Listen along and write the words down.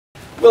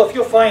Well, if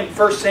you'll find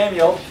 1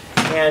 Samuel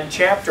and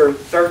chapter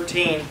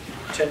 13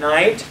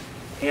 tonight,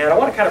 and I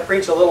want to kind of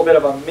preach a little bit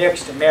of a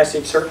mixed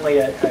message. Certainly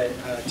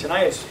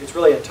tonight it's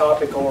really a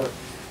topical or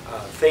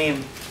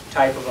theme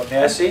type of a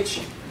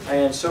message,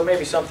 and so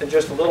maybe something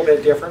just a little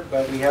bit different,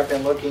 but we have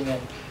been looking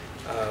in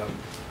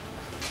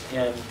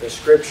the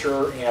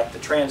scripture at the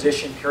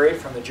transition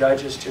period from the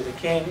judges to the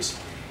kings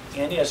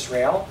in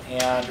Israel.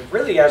 And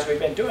really, as we've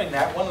been doing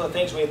that, one of the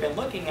things we've been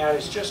looking at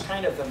is just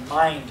kind of the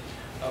mind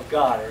of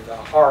God, or the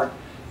heart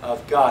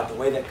of God, the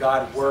way that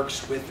God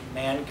works with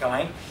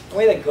mankind, the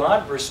way that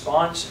God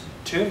responds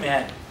to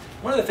men.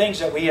 One of the things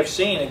that we have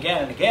seen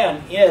again and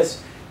again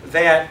is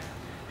that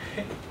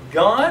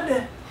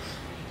God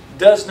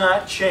does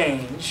not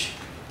change,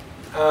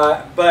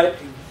 but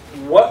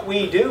what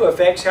we do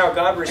affects how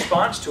God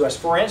responds to us.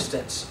 For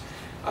instance,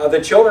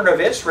 the children of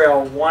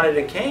Israel wanted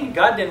a king.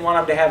 God didn't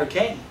want them to have a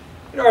king.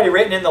 It's already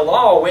written in the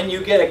law, when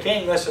you get a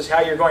king, this is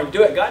how you're going to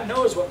do it. God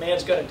knows what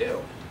man's going to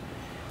do.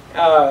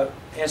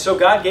 And so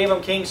God gave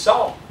him King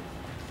Saul.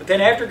 But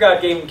then after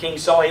God gave him King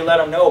Saul, he let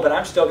him know, but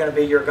I'm still going to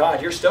be your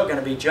God. You're still going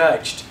to be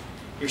judged.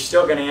 You're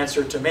still going to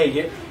answer to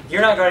me.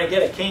 You're not going to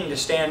get a king to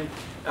stand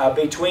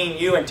between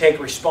you and take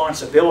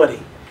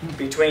responsibility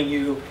between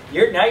you.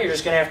 Now you're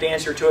just going to have to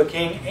answer to a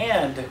king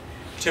and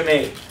to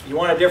me. You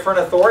want a different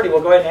authority? Well,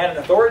 go ahead and add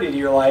an authority to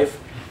your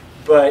life,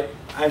 but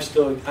I'm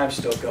still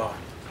God.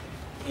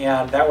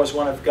 And that was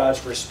one of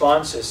God's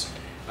responses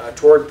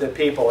toward the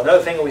people.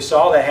 Another thing that we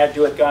saw that had to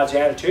do with God's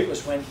attitude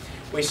was when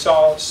we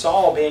saw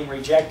Saul being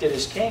rejected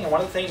as king. And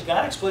one of the things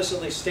God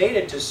explicitly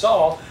stated to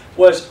Saul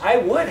was, I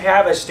would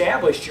have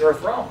established your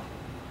throne.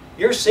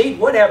 Your seed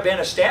would have been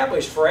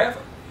established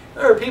forever.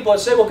 There are people that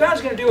say, well,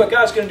 God's going to do what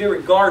God's going to do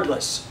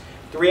regardless.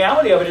 The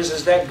reality of it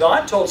is that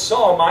God told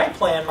Saul, my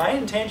plan, my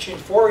intention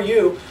for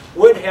you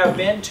would have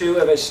been to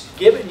have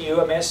given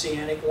you a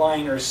messianic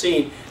line or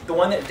seed, the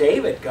one that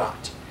David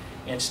got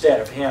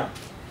instead of him.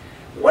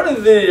 One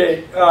of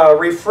the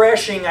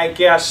refreshing, I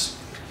guess,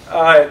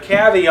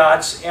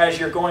 caveats as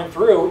you're going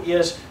through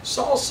is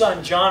Saul's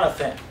son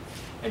Jonathan.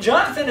 And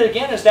Jonathan,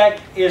 again, is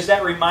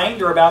that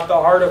reminder about the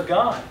heart of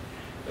God.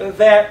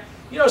 That,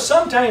 you know,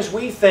 sometimes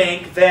we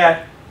think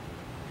that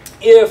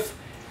if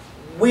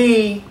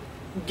we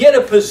get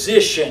a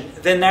position,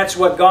 then that's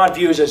what God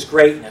views as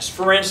greatness.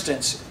 For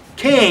instance,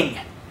 king.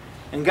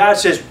 And God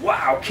says,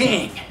 wow,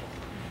 king.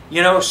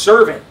 You know,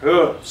 servant.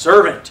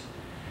 Servant.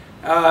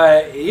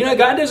 You know,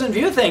 God doesn't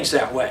view things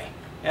that way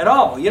at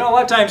all. You know, a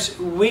lot of times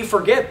we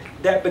forget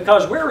that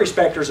because we're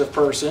respecters of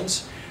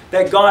persons,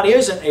 that God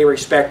isn't a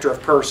respecter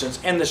of persons.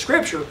 And the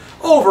Scripture,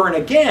 over and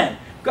again,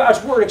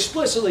 God's Word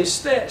explicitly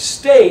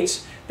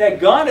states that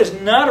God is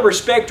not a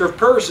respecter of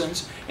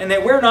persons and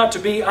that we're not to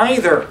be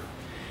either.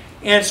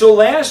 And so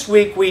last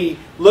week we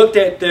looked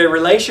at the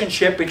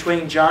relationship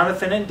between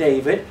Jonathan and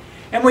David,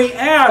 and we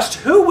asked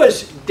who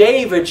was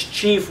David's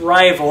chief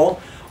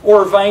rival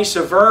or vice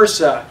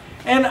versa.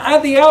 And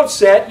at the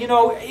outset, you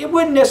know, it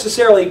wouldn't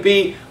necessarily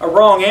be a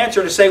wrong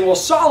answer to say, well,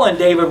 Saul and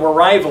David were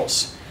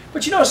rivals.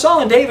 But you know,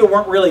 Saul and David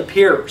weren't really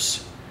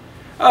peers.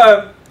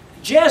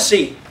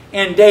 Jesse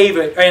and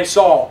David and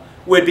Saul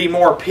would be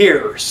more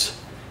peers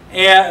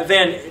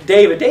than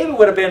David. David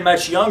would have been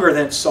much younger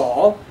than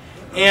Saul.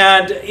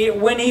 And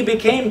when he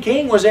became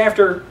king was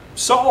after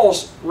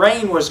Saul's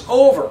reign was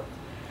over.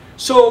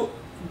 So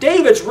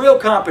David's real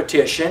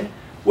competition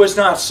was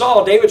not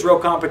Saul. David's real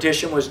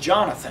competition was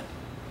Jonathan,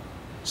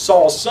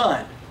 Saul's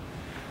son,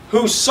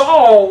 who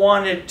Saul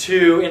wanted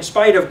to, in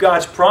spite of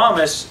God's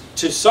promise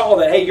to Saul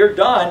that, hey, you're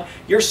done,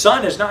 your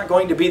son is not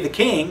going to be the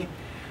king,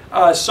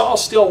 Saul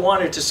still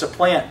wanted to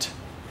supplant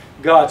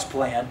God's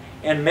plan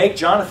and make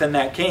Jonathan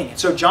that king. And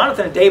so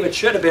Jonathan and David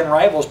should have been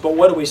rivals, but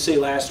what did we see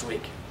last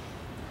week?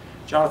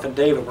 Jonathan and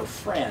David were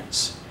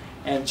friends.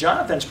 And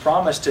Jonathan's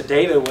promise to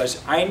David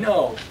was, I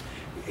know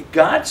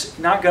God's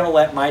not going to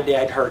let my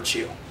dad hurt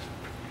you.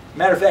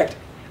 Matter of fact,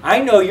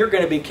 I know you're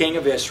going to be king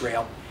of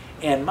Israel,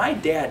 and my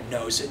dad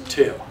knows it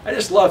too. I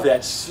just love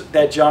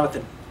that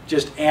Jonathan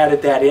just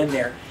added that in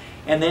there.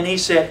 And then he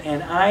said,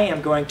 and I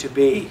am going to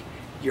be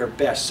your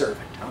best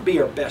servant. I'll be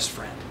your best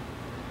friend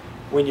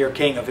when you're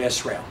king of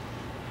Israel.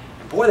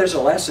 And boy, there's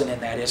a lesson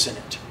in that, isn't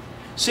it?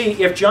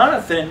 See, if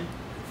Jonathan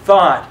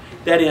thought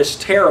that is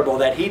terrible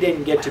that he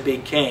didn't get to be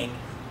king,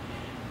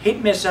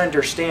 he'd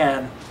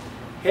misunderstand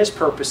his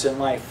purpose in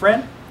life.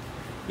 Friend,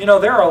 you know,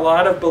 there are a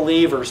lot of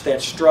believers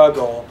that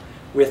struggle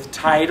with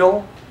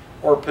title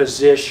or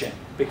position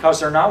because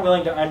they're not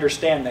willing to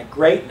understand that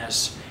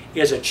greatness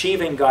is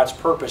achieving God's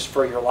purpose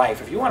for your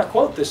life. If you want to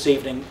quote this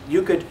evening,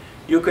 you could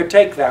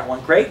take that one.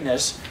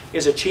 Greatness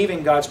is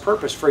achieving God's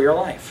purpose for your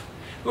life.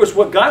 Because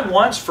what God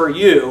wants for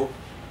you,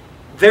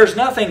 there's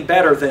nothing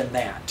better than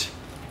that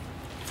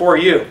for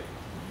you.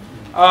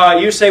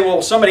 You say,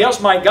 well, somebody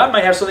else God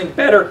might have something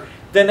better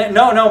than that.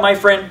 No, my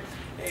friend,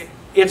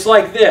 it's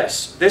like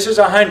this. This is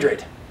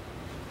 100.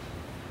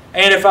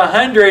 And if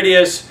 100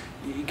 is,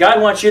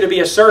 God wants you to be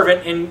a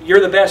servant and you're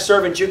the best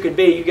servant you could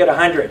be, you get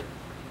 100.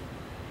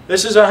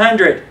 This is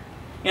 100.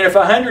 And if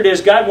 100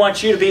 is, God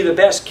wants you to be the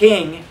best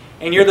king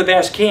and you're the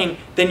best king,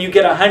 then you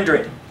get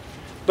 100.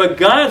 But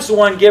God's the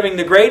one giving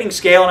the grading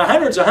scale, and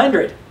 100's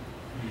 100.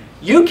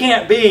 You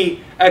can't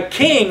be a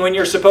king when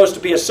you're supposed to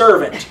be a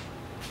servant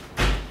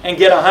and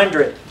get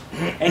 100.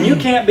 And you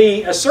can't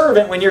be a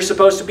servant when you're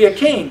supposed to be a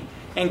king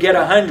and get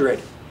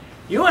 100.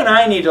 You and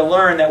I need to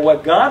learn that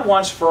what God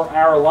wants for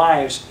our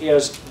lives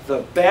is the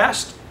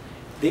best,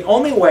 the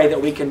only way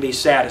that we can be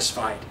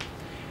satisfied.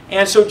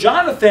 And so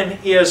Jonathan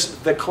is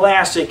the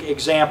classic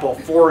example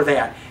for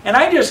that. And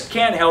I just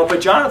can't help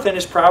it. Jonathan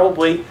is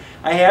probably,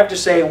 I have to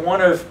say,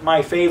 one of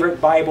my favorite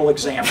Bible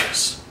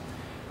examples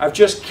of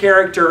just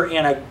character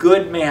and a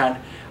good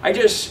man. I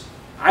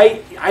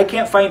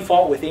can't find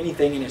fault with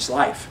anything in his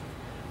life.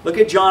 Look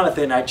at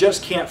Jonathan. I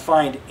just can't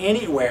find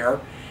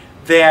anywhere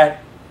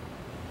that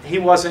he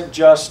wasn't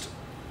just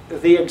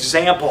the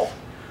example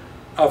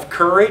of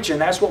courage,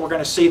 and that's what we're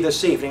going to see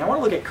this evening. I want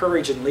to look at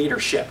courage and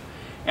leadership.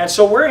 And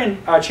so we're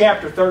in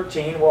chapter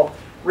 13. We'll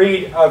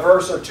read a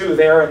verse or two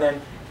there, and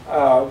then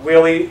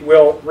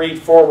we'll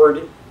read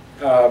forward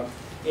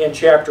in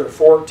chapter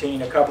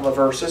 14 a couple of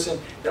verses. And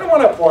then I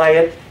want to apply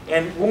it.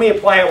 And when we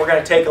apply it, we're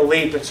going to take a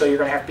leap, and so you're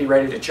going to have to be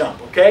ready to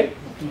jump, okay?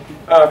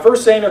 1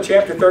 Samuel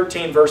chapter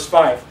 13, verse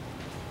 5.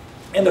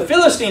 And the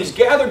Philistines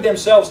gathered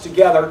themselves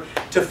together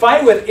to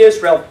fight with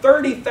Israel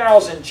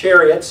 30,000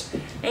 chariots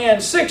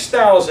and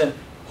 6,000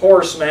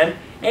 horsemen,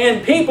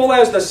 and people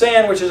as the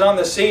sand which is on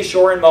the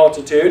seashore in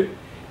multitude.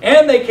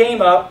 And they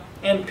came up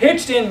and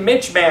pitched in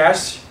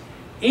Michmash,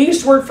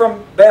 eastward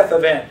from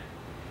Bethaven.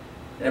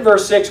 And in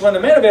verse 6, when the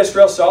men of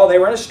Israel saw they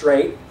were in a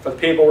strait, for the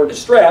people were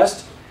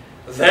distressed,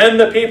 then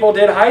the people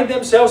did hide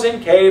themselves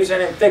in caves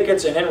and in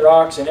thickets and in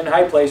rocks and in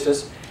high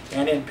places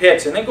and in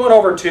pits. And then going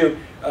over to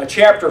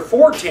chapter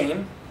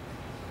 14,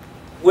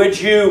 would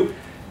you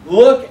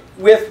look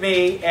with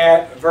me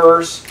at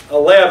verse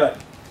 11?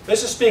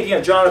 This is speaking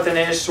of Jonathan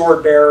and his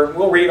sword bearer.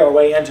 We'll read our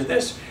way into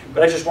this,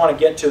 but I just want to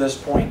get to this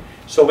point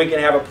so we can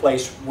have a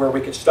place where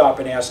we can stop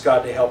and ask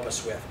God to help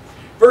us with.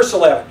 Verse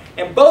 11,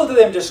 and both of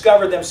them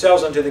discovered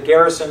themselves unto the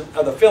garrison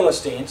of the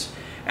Philistines.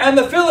 And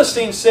the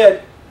Philistines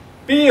said,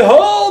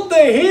 behold,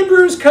 the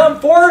Hebrews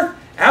come forth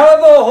out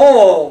of the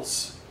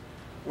holes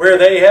where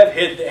they had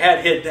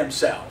hid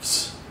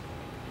themselves.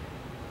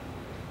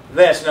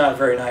 That's not a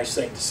very nice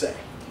thing to say.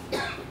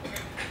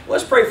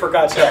 Let's pray for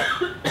God's help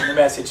in the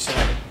message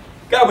tonight.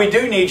 God, we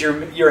do need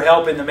your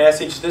help in the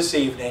message this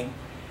evening.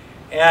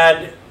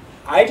 And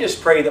I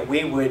just pray that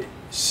we would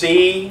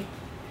see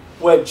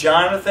what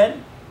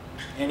Jonathan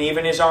and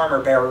even his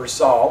armor-bearer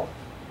Saul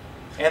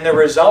and the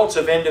results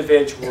of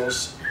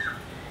individuals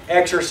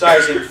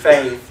exercising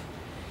faith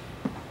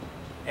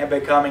and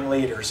becoming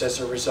leaders as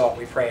a result.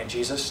 We pray in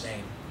Jesus'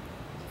 name.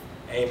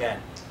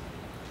 Amen.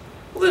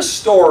 Well, this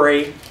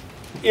story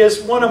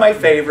is one of my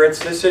favorites.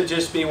 This would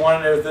just be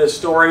one of the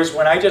stories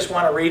when I just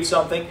want to read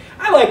something.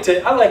 I like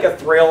a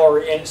thrill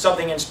or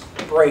something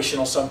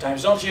inspirational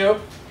sometimes, don't you?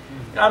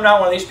 I'm not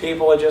one of these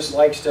people that just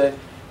likes to,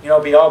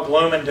 be all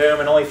gloom and doom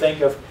and only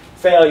think of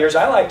failures.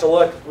 I like to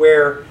look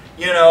where,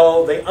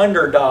 the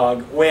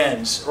underdog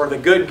wins or the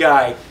good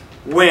guy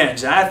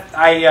wins. And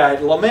I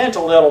lament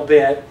a little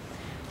bit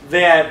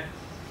that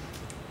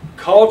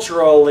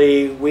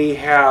culturally we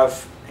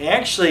have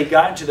actually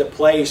gotten to the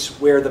place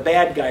where the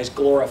bad guy's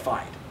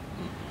glorified.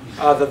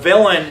 The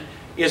villain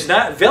is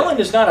not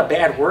a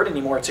bad word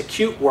anymore. It's a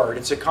cute word.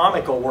 It's a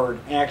comical word,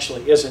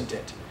 actually, isn't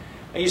it?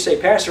 And you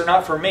say, Pastor,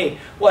 not for me.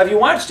 Well, have you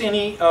watched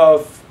any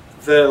of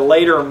the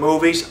later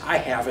movies? I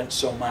haven't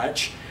so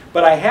much.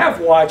 But I have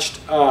watched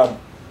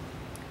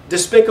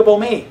Despicable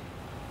Me.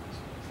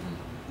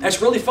 That's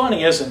really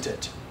funny, isn't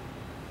it?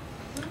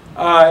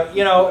 Honestly,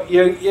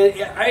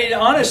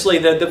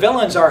 the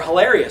villains are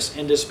hilarious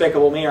in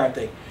Despicable Me, aren't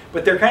they?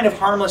 But they're kind of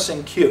harmless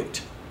and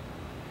cute.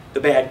 The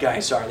bad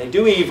guys are. They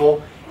do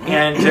evil,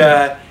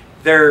 and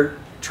they're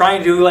trying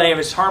to do anything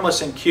that's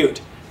harmless and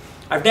cute.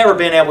 I've never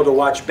been able to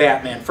watch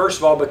Batman. First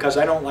of all, because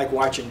I don't like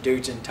watching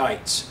dudes in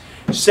tights.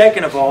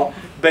 Second of all,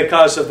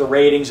 because of the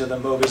ratings of the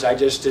movies.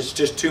 It's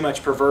just too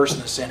much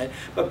perverseness in it.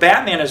 But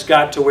Batman has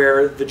got to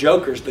where the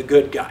Joker's the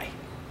good guy.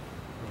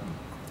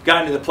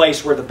 Gotten to the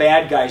place where the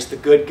bad guy's the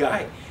good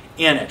guy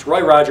in it.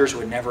 Roy Rogers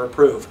would never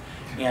approve.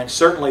 And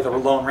certainly the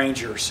Lone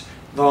Rangers.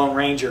 The Lone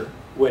Ranger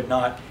would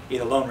not be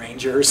the Lone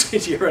Rangers. You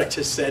hear what I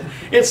just said?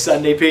 It's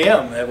Sunday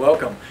p.m.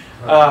 Welcome.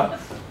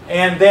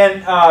 And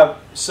then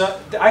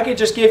so I could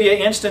just give you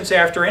instance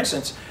after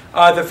instance.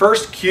 The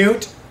first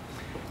cute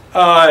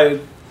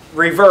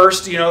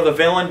reversed, the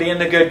villain being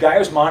the good guy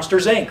was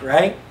Monsters, Inc.,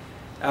 right?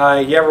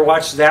 You ever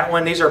watched that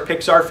one? These are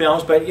Pixar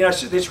films, but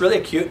it's really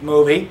a cute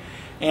movie.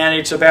 And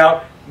it's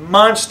about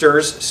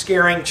monsters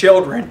scaring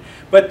children.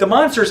 But the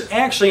monsters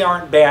actually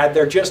aren't bad.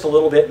 They're just a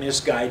little bit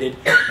misguided.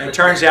 And it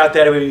turns out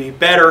that it would be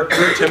better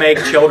to make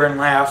children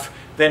laugh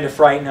than to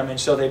frighten them, and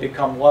so they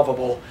become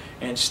lovable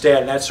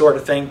instead, that sort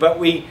of thing. But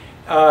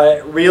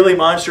really,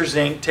 Monsters,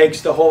 Inc.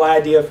 takes the whole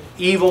idea of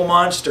evil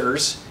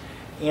monsters,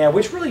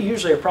 which really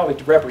usually are probably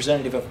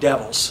representative of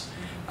devils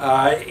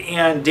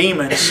and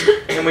demons,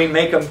 and we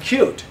make them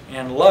cute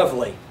and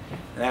lovely,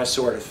 and that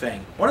sort of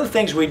thing. One of the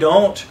things we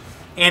don't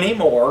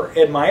anymore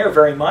admire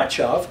very much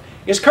of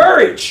is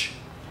courage.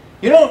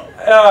 You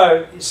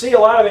don't see a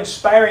lot of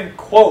inspiring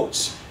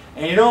quotes,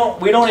 and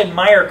we don't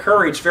admire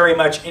courage very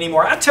much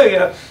anymore. I tell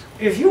you,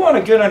 if you want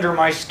to get under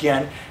my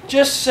skin,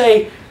 just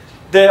say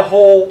the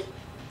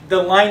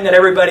line that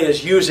everybody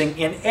is using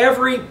in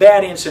every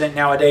bad incident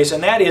nowadays,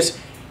 and that is,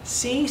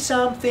 see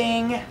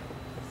something,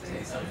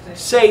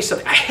 say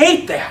something. I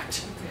hate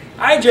that.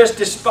 I just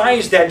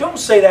despise that. Don't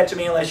say that to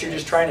me unless you're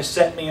just trying to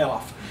set me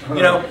off.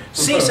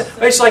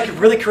 It's like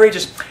really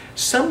courageous.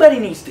 Somebody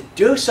needs to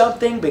do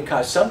something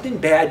because something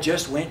bad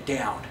just went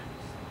down.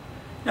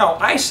 No,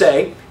 I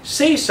say,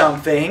 see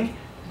something,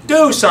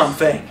 do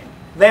something.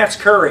 That's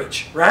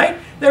courage, right?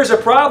 There's a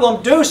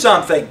problem, do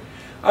something.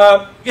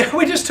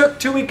 We just took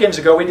 2 weekends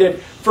ago, we did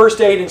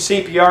first aid and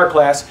CPR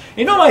class.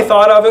 You know what I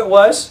thought of it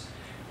was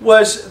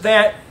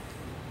that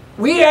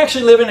we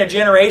actually live in a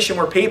generation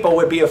where people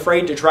would be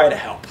afraid to try to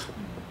help.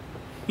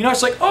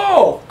 It's like,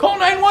 oh, call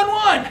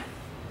 911.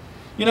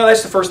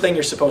 That's the first thing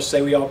you're supposed to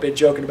say. We all been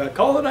joking about,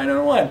 call the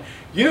 911.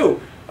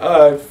 You,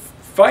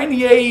 find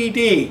the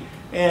AED.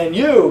 And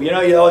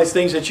all these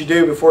things that you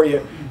do before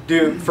you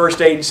do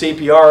first aid and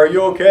CPR. Are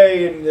you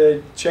okay?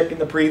 And checking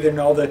the breathing and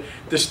all the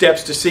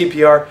steps to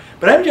CPR.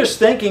 But I'm just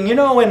thinking, in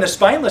the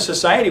spineless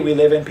society we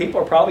live in,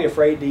 people are probably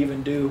afraid to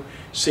even do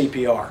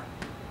CPR.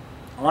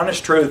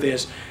 Honest truth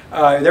is,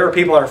 there are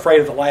people that are afraid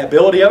of the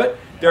liability of it.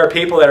 There are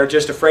people that are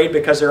just afraid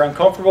because they're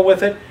uncomfortable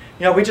with it.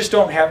 We just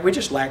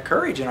lack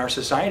courage in our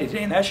society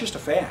today, and that's just a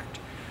fact.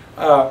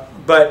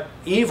 But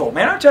evil,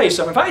 man, I'll tell you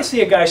something. If I see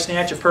a guy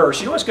snatch a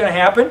purse, you know what's going to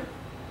happen?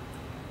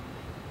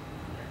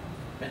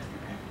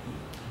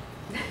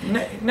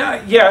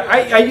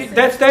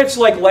 That's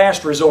like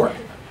last resort.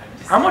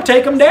 I'm going to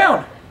take them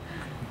down.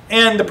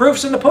 And the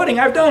proof's in the pudding.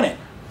 I've done it.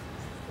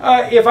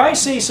 If I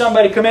see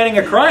somebody committing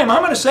a crime, I'm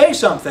going to say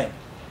something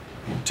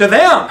to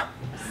them.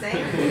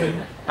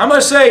 I'm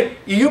going to say,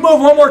 you move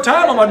one more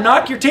time, I'm going to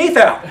knock your teeth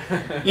out.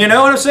 You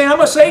know what I'm saying? I'm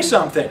going to say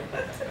something.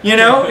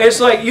 It's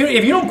like,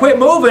 if you don't quit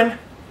moving,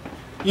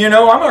 I'm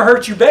going to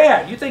hurt you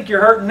bad. You think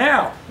you're hurting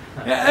now.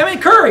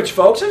 Courage,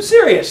 folks. I'm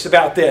serious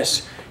about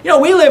this.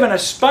 We live in a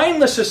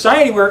spineless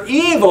society where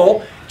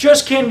evil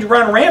just can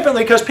run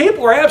rampantly because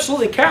people are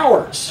absolutely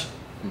cowards.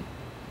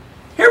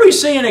 Here we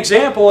see an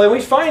example, and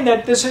we find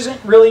that this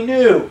isn't really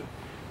new.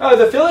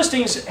 The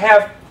Philistines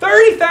have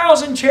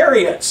 30,000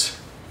 chariots.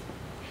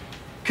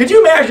 Could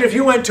you imagine if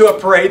you went to a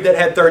parade that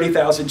had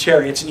 30,000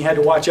 chariots and you had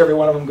to watch every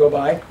one of them go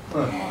by?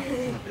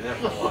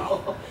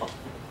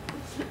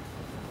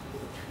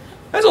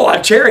 That's a lot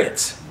of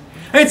chariots.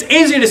 It's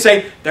easy to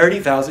say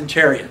 30,000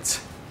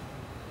 chariots.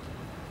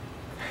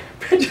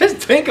 But just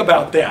think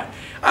about that.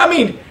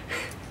 Can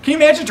you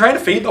imagine trying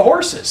to feed the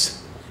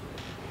horses?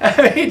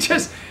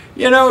 Just,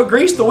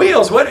 grease the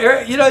wheels.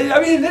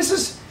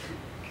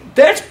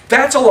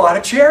 That's a lot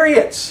of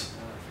chariots.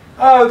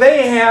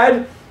 They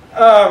had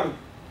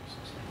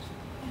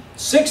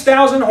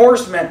 6,000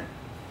 horsemen.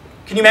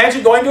 Can you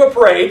imagine going to a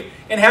parade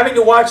and having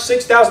to watch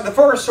 6,000? The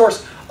first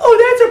horse,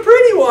 oh, that's a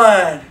pretty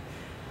one.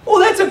 Oh,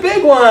 that's a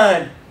big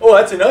one. Oh,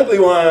 that's an ugly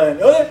one.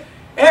 Oh,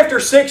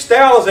 after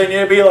 6,000,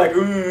 you'd be like,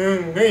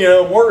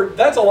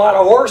 that's a lot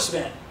of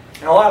horsemen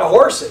and a lot of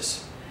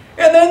horses.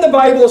 And then the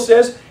Bible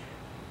says,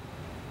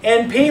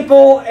 and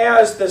people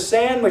as the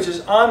sand which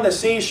is on the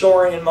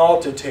seashore in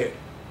multitude.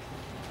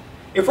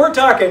 If we're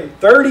talking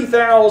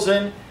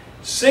 30,000,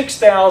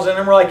 6,000,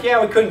 and we're like,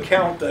 yeah, we couldn't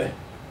count the...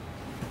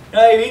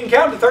 if you can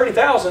count to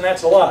 30,000,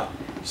 that's a lot.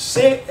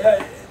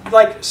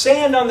 Like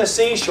sand on the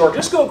seashore.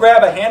 Just go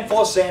grab a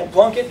handful of sand,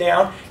 plunk it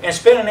down, and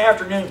spend an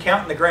afternoon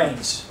counting the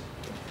grains.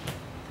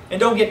 And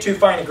don't get too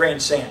fine a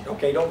grained sand.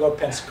 Okay, don't go to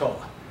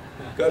Pensacola.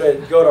 Go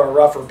to a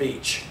rougher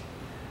beach.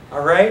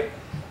 All right?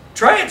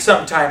 Try it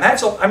sometime.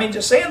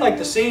 Just sand like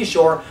the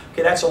seashore,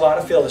 okay, that's a lot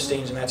of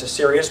Philistines, and that's a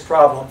serious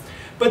problem.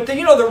 But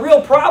the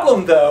real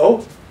problem,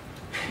 though,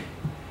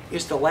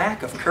 is the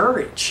lack of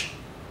courage.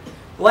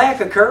 Lack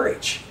of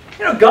courage.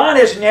 God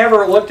has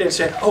never looked and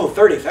said, oh,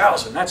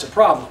 30,000, that's a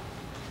problem.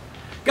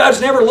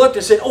 God's never looked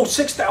and said, oh,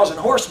 6,000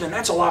 horsemen,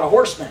 that's a lot of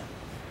horsemen.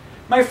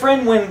 My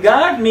friend, when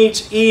God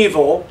meets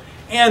evil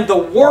and the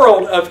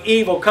world of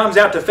evil comes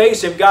out to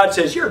face him, God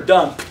says, you're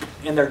done,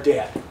 and they're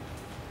dead.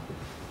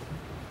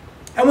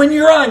 And when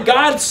you're on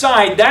God's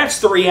side, that's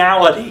the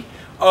reality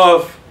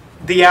of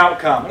the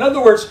outcome. In other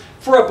words,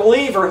 for a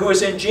believer who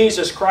is in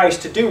Jesus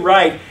Christ to do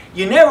right,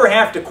 you never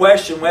have to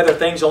question whether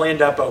things will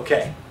end up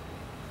okay.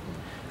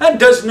 That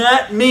does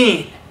not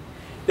mean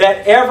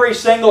that every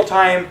single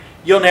time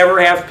you'll never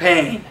have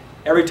pain.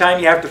 Every time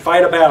you have to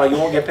fight a battle, you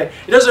won't get pain.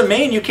 It doesn't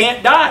mean you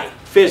can't die,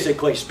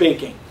 physically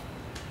speaking.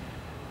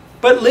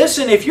 But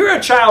listen, if you're a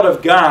child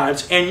of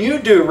God's and you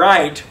do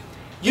right,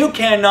 you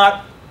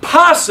cannot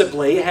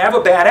possibly have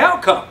a bad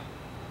outcome.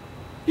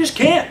 You just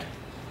can't.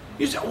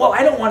 You say, well,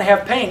 I don't want to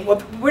have pain.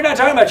 Well, we're not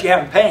talking about you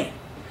having pain.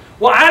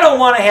 Well, I don't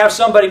want to have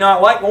somebody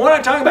not like me. Well, we're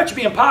not talking about you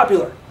being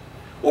popular.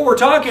 What we're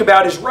talking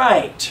about is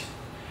right.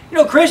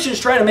 Christians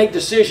try to make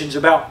decisions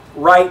about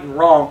right and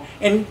wrong,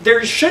 and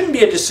there shouldn't be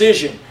a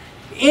decision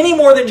any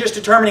more than just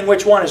determining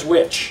which one is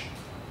which.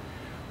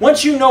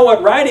 Once you know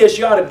what right is,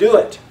 you ought to do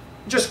it.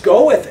 Just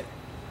go with it.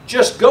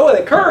 Just go with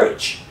it.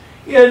 Courage.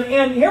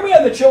 And here we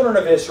have the children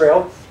of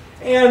Israel,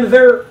 and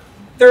they're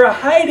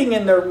hiding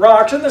in the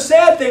rocks. And the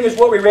sad thing is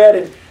what we read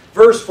in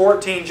verse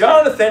 14.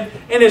 Jonathan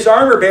and his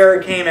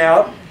armor-bearer came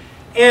out,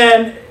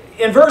 and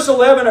in verse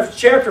 11 of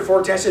chapter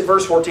 14, I said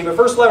verse 14, but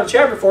verse 11 of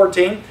chapter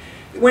 14,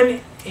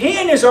 when he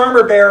and his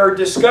armor-bearer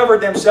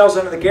discovered themselves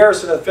under the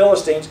garrison of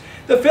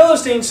the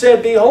Philistines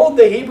said, "Behold,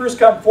 the Hebrews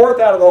come forth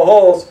out of the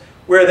holes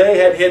where they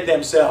had hid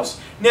themselves."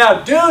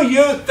 Now, do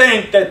you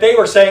think that they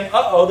were saying,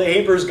 "Uh-oh, the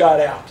Hebrews got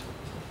out"?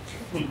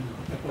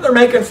 They're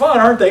making fun,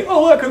 aren't they?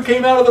 "Oh, look who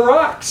came out of the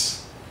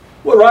rocks.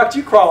 What rock did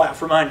you crawl out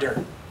from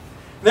under?"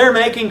 They're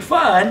making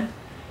fun,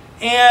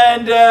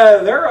 and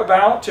they're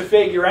about to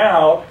figure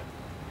out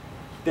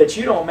that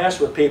you don't mess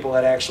with people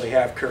that actually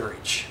have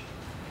courage.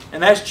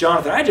 And that's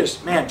Jonathan.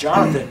 Man,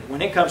 Jonathan,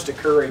 when it comes to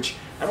courage,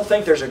 I don't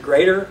think there's a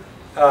greater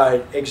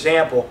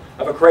example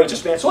of a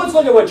courageous man. So let's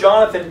look at what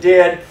Jonathan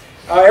did.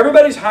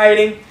 Everybody's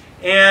hiding,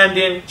 and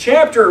in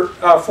chapter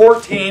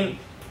 14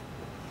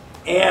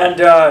 and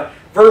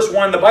verse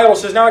 1, the Bible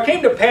says, "Now it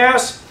came to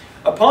pass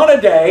upon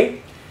a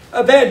day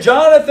that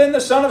Jonathan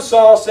the son of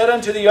Saul said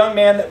unto the young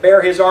man that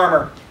bare his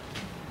armor,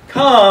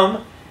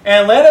 Come,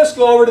 and let us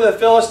go over to the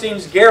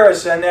Philistines'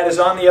 garrison that is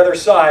on the other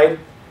side.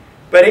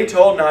 But he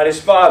told not his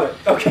father."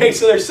 Okay,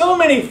 so there's so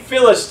many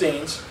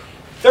Philistines,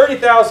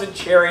 30,000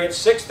 chariots,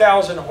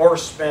 6,000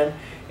 horsemen,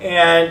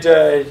 and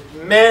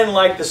men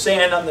like the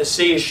sand on the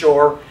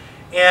seashore.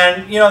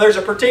 And, you know, there's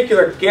a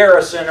particular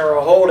garrison or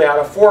a holdout,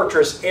 a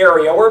fortress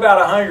area, where about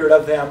 100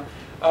 of them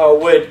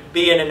would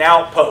be in an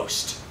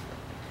outpost.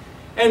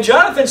 And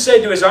Jonathan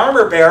said to his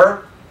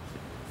armor-bearer,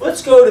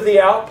 "Let's go to the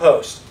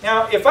outpost."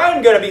 Now, if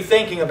I'm going to be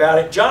thinking about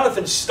it,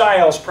 Jonathan's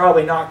style is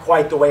probably not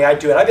quite the way I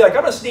do it. I'd be like,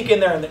 I'm going to sneak in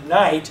there in the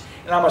night,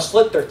 and I'm going to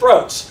slit their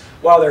throats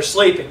while they're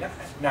sleeping.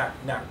 No.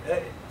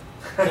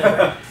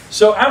 Anyway,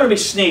 so I'm going to be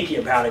sneaky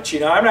about it. You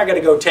know, I'm not going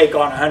to go take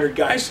on 100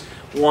 guys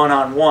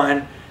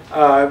one-on-one,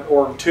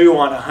 or 2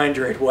 on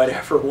 100,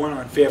 whatever. 1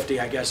 on 50,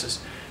 I guess, is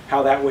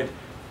how that would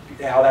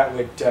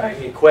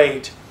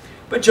equate.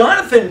 But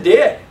Jonathan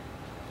did.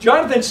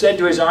 Jonathan said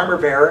to his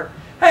armor-bearer,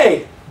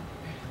 "Hey,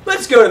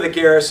 let's go to the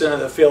garrison of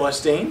the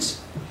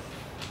Philistines."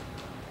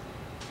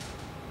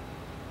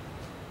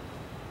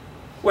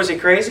 Was he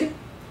crazy?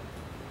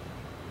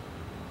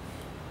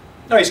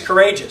 No, he's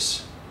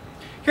courageous.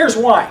 Here's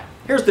why.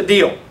 Here's the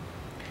deal.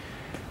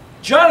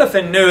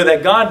 Jonathan knew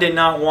that God did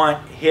not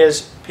want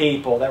his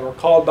people that were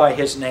called by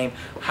his name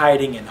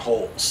hiding in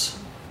holes.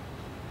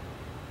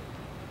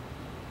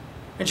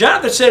 And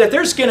Jonathan said, if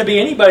there's going to be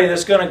anybody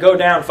that's going to go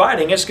down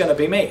fighting, it's going to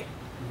be me.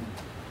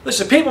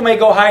 Listen, people may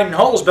go hide in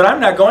holes, but I'm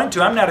not going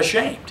to. I'm not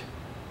ashamed.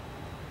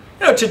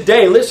 You know,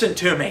 today, listen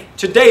to me.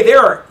 Today there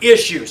are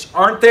issues,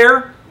 aren't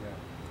there,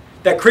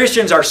 that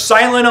Christians are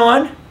silent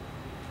on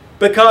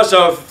because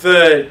of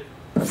the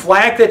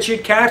flack that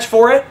you'd catch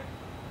for it.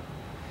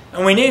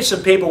 And we need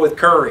some people with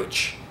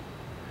courage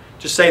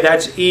to say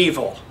that's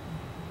evil.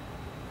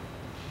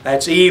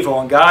 That's evil,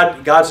 and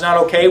God's not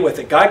okay with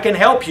it. God can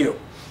help you.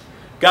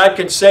 God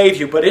can save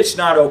you, but it's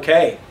not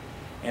okay.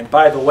 And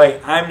by the way,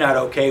 I'm not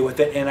okay with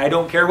it, and I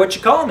don't care what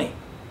you call me.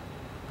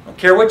 I don't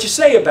care what you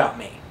say about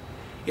me.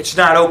 It's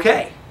not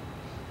okay.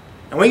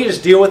 And we can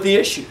just deal with the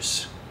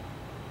issues.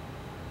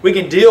 We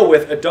can deal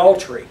with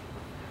adultery,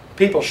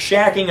 people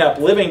shacking up,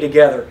 living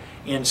together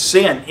in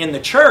sin in the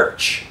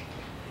church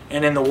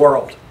and in the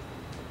world.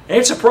 And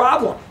it's a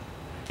problem.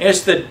 And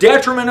it's the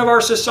detriment of our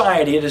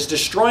society. It is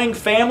destroying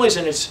families,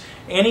 and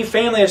any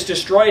family that's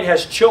destroyed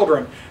has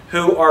children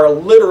who are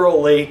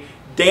literally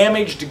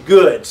damaged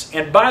goods.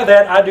 And by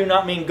that, I do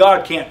not mean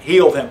God can't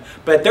heal them,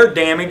 but they're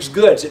damaged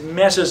goods. It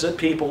messes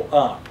people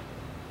up.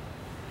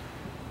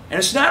 And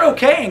it's not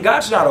okay, and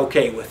God's not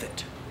okay with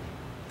it.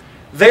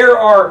 There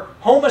are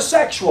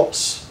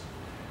homosexuals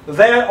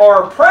that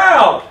are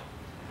proud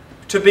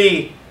to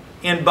be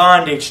in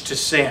bondage to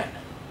sin.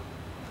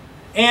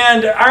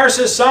 And our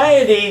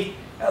society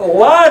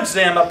lauds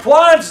them,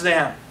 applauds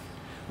them.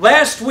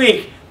 Last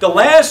week, the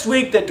last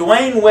week that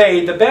Dwayne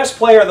Wade, the best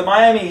player the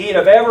Miami Heat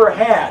have ever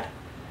had,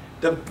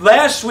 the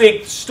last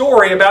week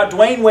story about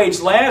Dwayne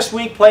Wade's last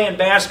week playing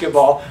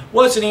basketball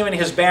wasn't even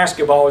his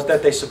basketball, it was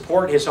that they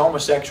support his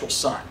homosexual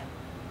son.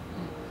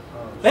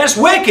 That's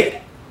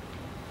wicked.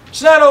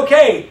 It's not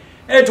okay.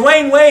 And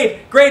Dwayne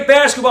Wade, great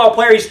basketball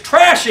player, he's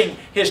trashing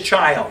his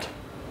child.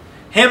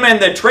 Him and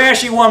the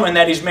trashy woman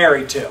that he's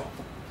married to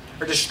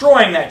are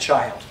destroying that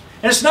child.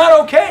 And it's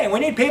not okay. We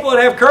need people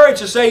that have courage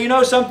to say, you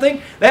know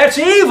something? That's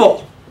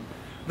evil.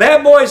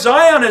 That boy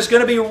Zion is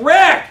going to be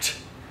wrecked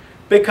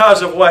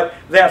because of what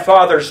that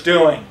father's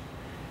doing.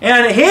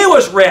 And he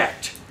was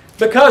wrecked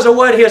because of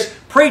what his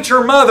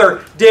preacher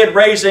mother did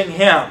raising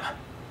him.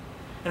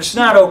 And it's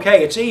not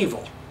okay. It's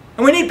evil.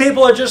 And we need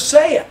people that just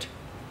say it.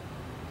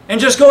 And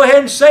just go ahead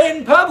and say it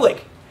in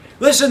public.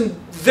 Listen,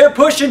 they're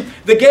pushing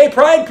the gay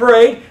pride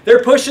parade.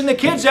 They're pushing the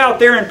kids out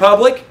there in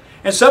public.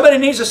 And somebody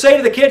needs to say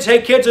to the kids,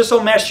 hey kids, this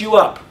will mess you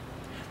up.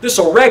 This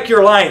will wreck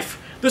your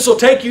life. This will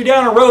take you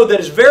down a road that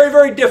is very,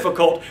 very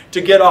difficult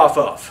to get off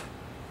of.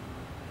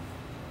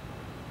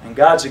 when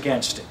God's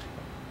against it.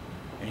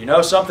 And you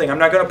know something? I'm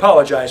not going to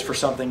apologize for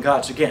something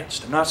God's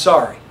against. I'm not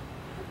sorry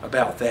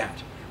about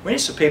that. We need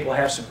some people to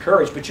have some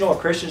courage, but you know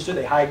what Christians do?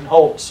 They hide in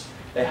holes.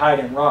 They hide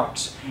in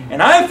rocks.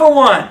 And I, for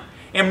one,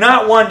 am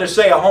not one to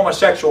say a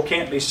homosexual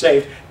can't be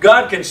saved.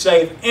 God can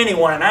save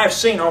anyone, and I've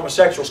seen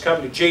homosexuals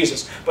come to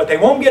Jesus, but they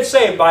won't get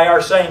saved by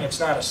our saying it's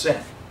not a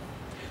sin.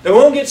 They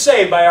won't get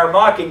saved by our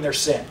mocking their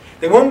sin.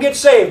 They won't get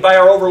saved by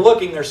our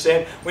overlooking their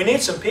sin. We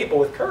need some people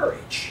with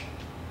courage.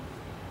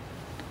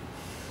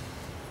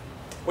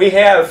 We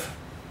have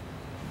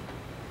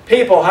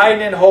people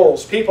hiding in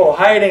holes, people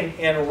hiding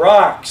in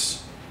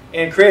rocks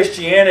in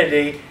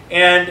Christianity,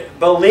 and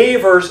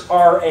believers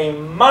are a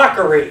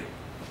mockery.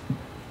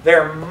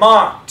 They're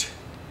mocked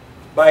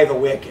by the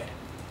wicked.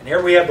 And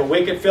here we have the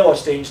wicked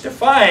Philistines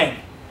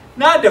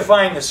not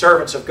defying the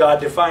servants of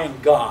God, defying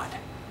God.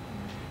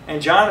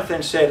 And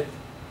Jonathan said,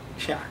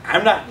 yeah,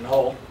 I'm not in the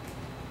hole.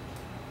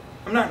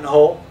 I'm not in the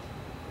hole.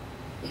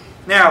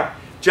 Now,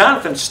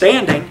 Jonathan's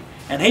standing,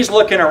 and he's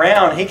looking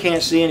around. He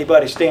can't see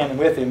anybody standing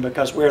with him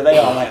because where are they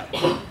all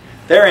at?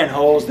 They're in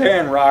holes, they're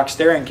in rocks,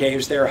 they're in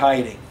caves, they're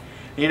hiding.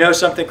 You know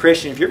something,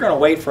 Christian? If you're going to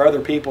wait for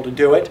other people to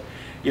do it,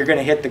 you're going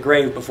to hit the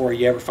grave before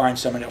you ever find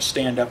someone else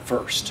stand up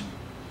first.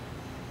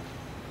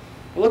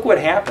 Well, look what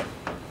happened.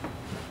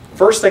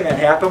 First thing that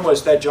happened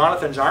was that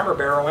Jonathan's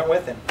armor-bearer went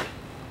with him.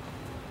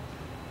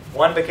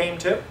 One became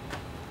two.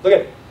 Look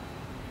at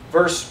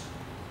verse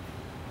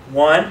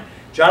 1.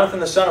 Jonathan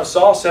the son of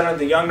Saul said unto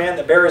the young man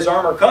that bare his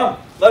armor, Come,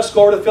 let's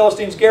go over to the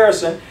Philistines'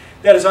 garrison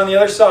that is on the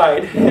other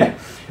side.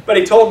 But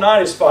he told not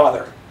his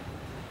father.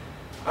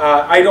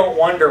 I don't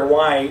wonder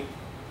why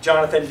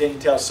Jonathan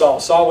didn't tell Saul.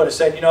 Saul would have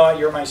said, you know what,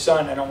 you're my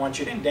son. I don't want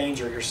you to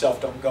endanger yourself.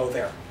 Don't go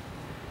there.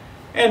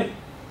 And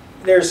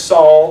there's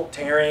Saul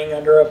tarrying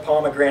under a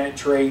pomegranate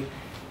tree,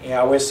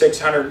 with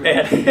 600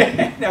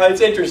 men. Now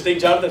it's interesting.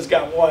 Jonathan's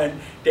got one.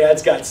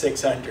 Dad's got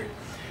 600.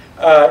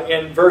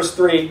 In verse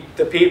 3,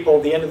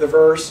 the end of the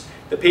verse,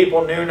 the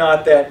people knew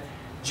not that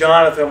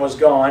Jonathan was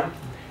gone.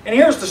 And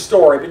here's the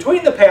story.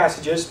 Between the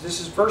passages, this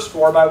is verse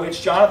 4, by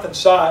which Jonathan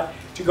sought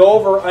to go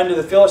over unto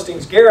the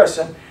Philistines'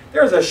 garrison,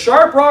 there's a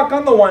sharp rock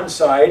on the one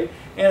side,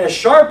 and a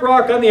sharp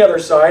rock on the other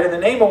side, and the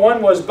name of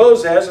one was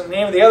Bozez, and the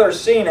name of the other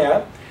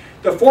Seneh.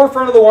 The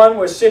forefront of the one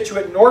was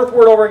situate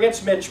northward over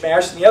against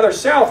Michmash, and the other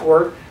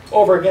southward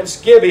over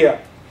against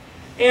Gibeah.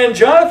 And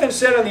Jonathan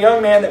said unto the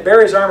young man that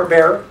bare his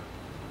armor-bearer,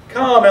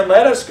 Come, and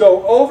let us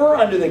go over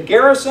unto the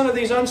garrison of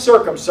these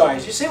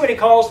uncircumcised. You see what he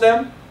calls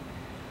them?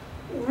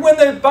 When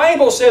the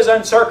Bible says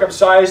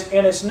uncircumcised,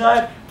 and it's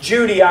not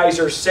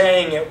Judaizers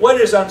saying it, what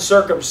does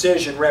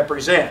uncircumcision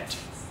represent?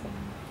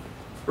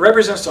 It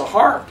represents a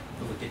heart.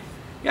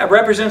 Yeah, it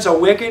represents a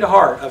wicked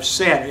heart of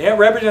sin. It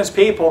represents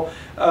people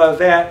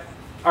that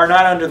are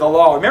not under the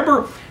law.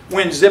 Remember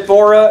when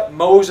Zipporah,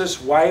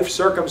 Moses' wife,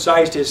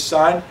 circumcised his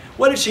son?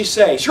 What did she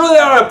say? Surely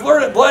thou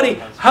art a bloody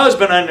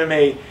husband unto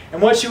me.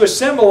 And what she was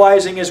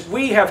symbolizing is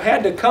we have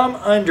had to come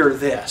under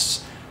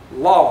this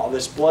law,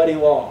 this bloody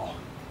law.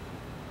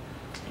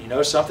 You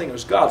know something? It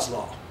was God's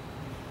law.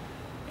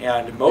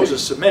 And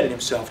Moses submitted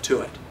himself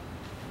to it.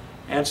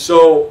 And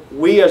so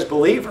we as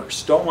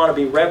believers don't want to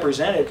be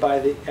represented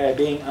by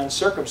being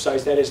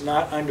uncircumcised. That is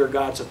not under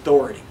God's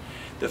authority.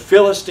 The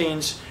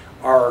Philistines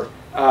are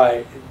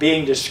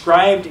being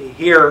described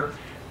here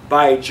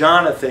by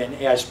Jonathan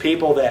as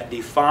people that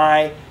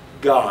defy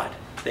God.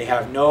 They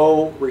have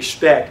no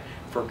respect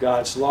for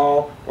God's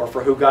law or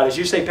for who God is.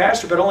 You say,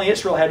 Pastor, but only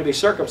Israel had to be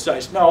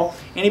circumcised. No,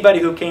 anybody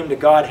who came to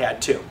God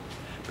had to.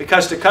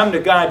 Because to come to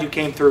God, you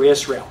came through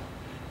Israel.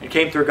 It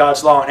came through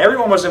God's law, and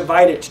everyone was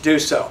invited to do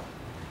so.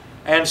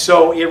 And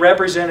so it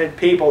represented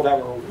people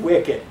that were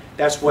wicked.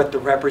 That's what the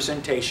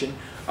representation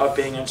of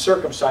being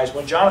uncircumcised.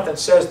 When Jonathan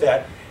says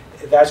that,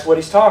 that's what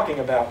he's talking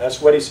about.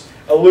 That's what he's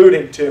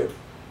alluding to.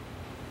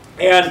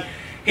 And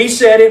he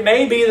said, It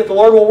may be that the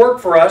Lord will work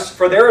for us,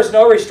 for there is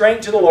no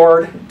restraint to the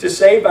Lord to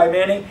save by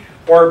many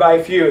or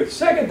by few. The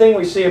second thing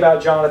we see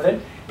about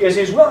Jonathan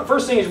is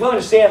first thing, he's willing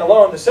to stand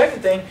alone. The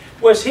second thing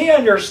was he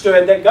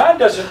understood that God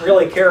doesn't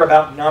really care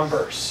about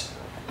numbers.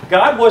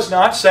 God was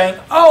not saying,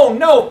 oh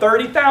no,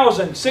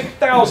 30,000,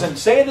 6,000,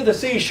 say to the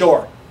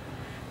seashore.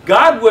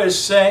 God was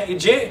saying,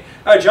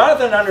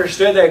 Jonathan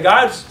understood that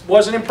God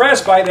wasn't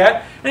impressed by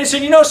that. And he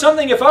said, you know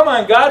something, if I'm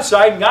on God's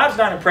side and God's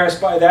not impressed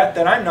by that,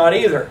 then I'm not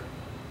either.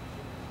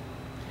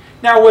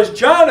 Now, was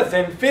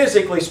Jonathan,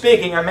 physically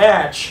speaking, a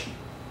match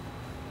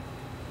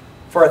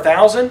for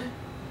 1,000?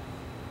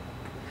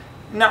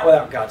 Not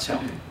without God's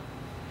help.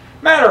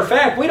 Matter of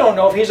fact, we don't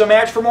know if he's a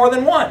match for more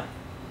than one.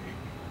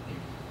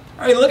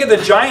 I mean, look at the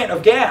giant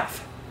of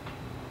Gath.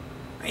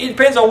 It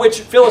depends on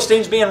which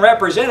Philistine's being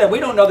represented. We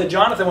don't know that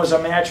Jonathan was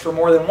a match for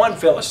more than one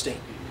Philistine.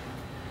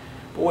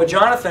 But what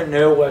Jonathan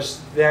knew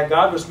was that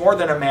God was more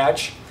than a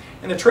match.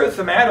 And the truth of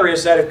the matter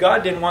is that if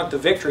God didn't want the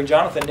victory,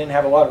 Jonathan didn't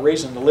have a lot of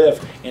reason to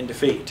live in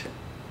defeat.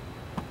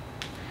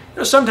 You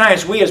know,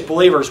 sometimes we as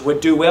believers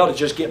would do well to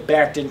just get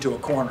backed into a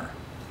corner,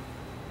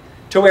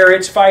 to where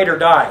it's fight or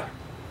die,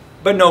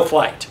 but no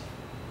flight.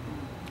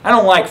 I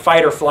don't like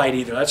fight or flight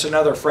either. That's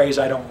another phrase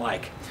I don't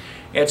like.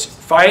 It's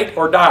fight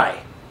or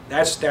die.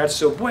 That's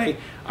the way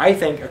I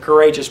think a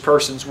courageous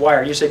person's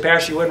wired. You say,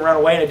 Pastor, you wouldn't run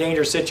away in a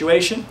dangerous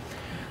situation?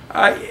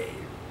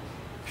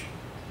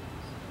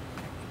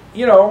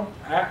 You know,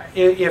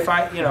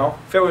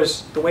 if it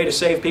was the way to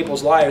save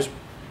people's lives,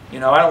 you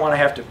know, I don't want to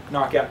have to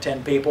knock out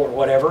 10 people or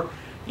whatever,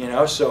 you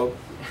know, so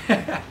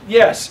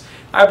yes,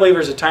 I believe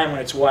there's a time when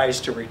it's wise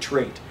to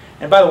retreat.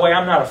 And by the way,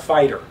 I'm not a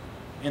fighter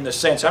in the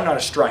sense, I'm not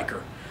a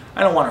striker.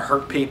 I don't want to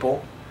hurt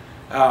people,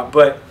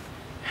 but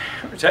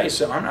I'll tell you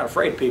something, I'm not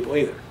afraid of people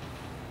either.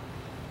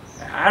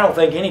 I don't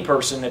think any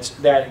person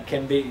that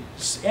can be,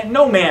 and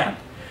no man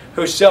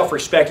who's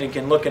self-respecting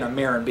can look in a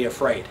mirror and be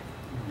afraid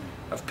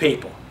of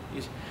people.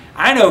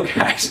 I know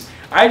guys,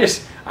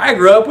 I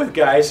grew up with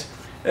guys,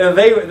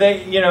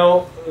 they you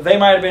know, they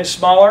might have been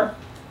smaller,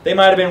 they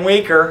might have been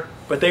weaker,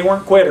 but they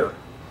weren't quitter.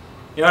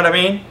 You know what I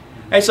mean?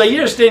 And so you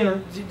just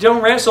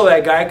don't wrestle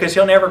that guy because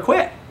he'll never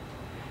quit.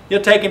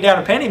 You'll take him down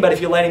a penny, but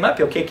if you let him up,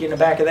 he'll kick you in the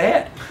back of the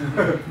head.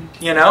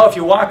 You know, if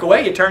you walk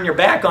away, you turn your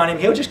back on him,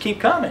 he'll just keep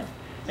coming.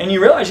 And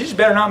you realize you just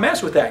better not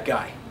mess with that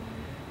guy.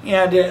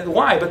 And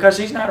why? Because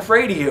he's not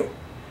afraid of you.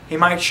 He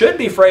should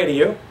be afraid of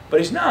you, but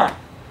he's not.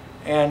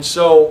 And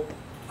so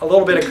a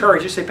little bit of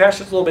courage. You say,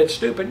 Pastor, it's a little bit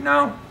stupid.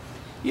 No.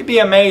 You'd be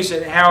amazed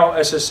at how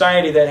a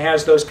society that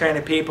has those kind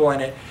of people in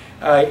it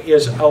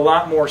is a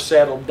lot more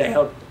settled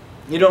down.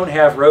 You don't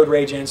have road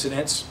rage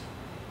incidents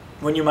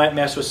when you might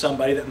mess with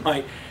somebody that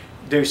might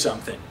do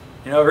something.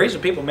 You know, the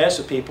reason people mess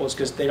with people is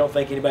because they don't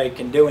think anybody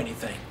can do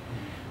anything.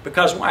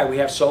 Because why? We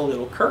have so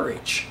little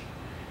courage.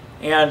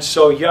 And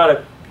so you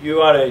ought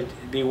to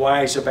be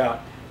wise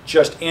about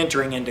just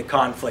entering into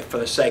conflict for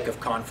the sake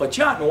of conflict.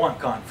 You oughtn't want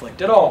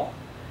conflict at all.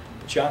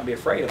 But you oughtn't be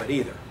afraid of it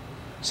either.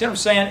 See what I'm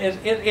saying?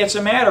 It's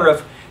a matter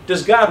of,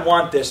 does God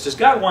want this? Does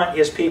God want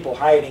His people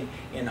hiding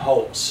in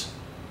holes?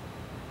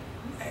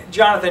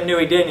 Jonathan knew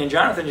he didn't, and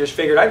Jonathan just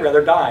figured, I'd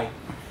rather die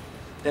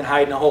than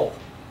hide in a hole.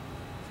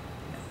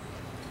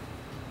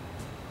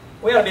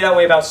 We ought to be that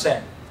way about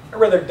sin. I'd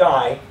rather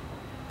die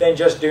than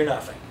just do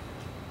nothing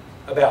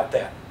about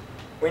that.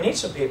 We need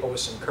some people with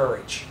some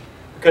courage.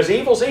 Because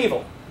evil's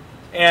evil.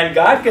 And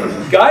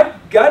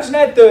God's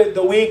not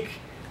the weak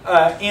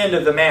end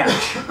of the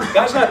match.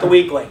 God's not the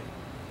weakling.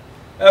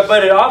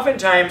 But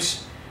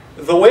oftentimes,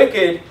 the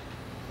wicked,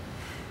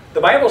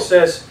 the Bible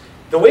says,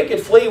 the wicked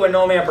flee when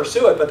no man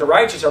pursueth, but the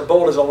righteous are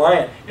bold as a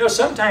lion. You know,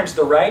 sometimes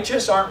the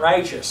righteous aren't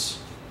righteous.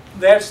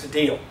 That's the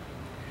deal.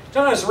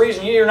 Sometimes the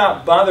reason you're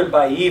not bothered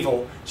by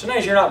evil,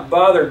 sometimes you're not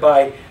bothered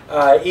by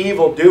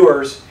evil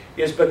doers,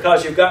 is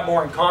because you've got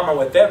more in common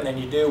with them than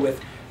you do with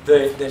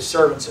the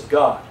servants of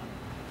God.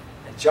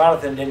 And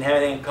Jonathan didn't have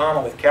anything in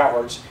common with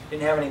cowards,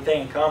 didn't have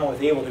anything in common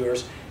with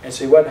evildoers, and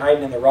so he wasn't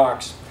hiding in the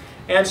rocks.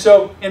 And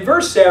so in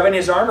verse 7,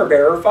 his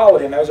armor-bearer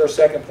followed him. That was our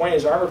second point.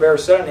 His armor-bearer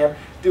said unto him,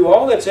 do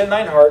all that's in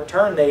thine heart,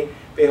 turn thee,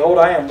 behold,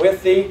 I am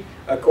with thee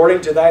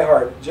according to thy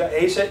heart.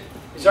 He said,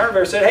 his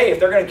armor-bearer said, hey, if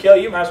they're going to kill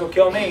you, might as well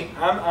kill me.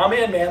 I'm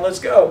in, man, let's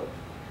go.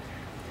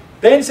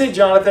 Then said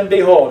Jonathan,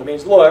 behold, it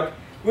means, look,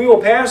 we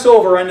will pass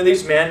over unto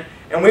these men,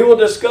 and we will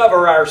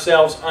discover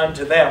ourselves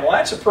unto them. Well,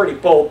 that's a pretty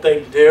bold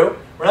thing to do.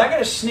 We're not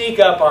going to sneak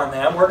up on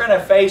them. We're going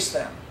to face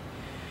them.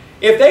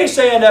 If they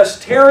say unto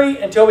us, tarry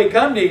until we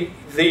come to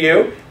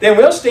you, then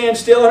we'll stand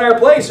still in our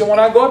place and will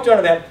not go up to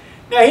them.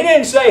 Now, he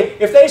didn't say,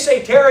 if they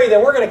say tarry,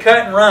 then we're going to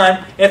cut and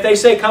run. If they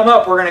say come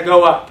up, we're going to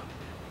go up.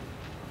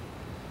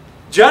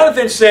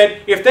 Jonathan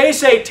said, if they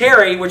say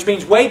tarry, which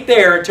means wait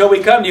there until we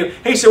come to you,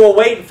 he said, well,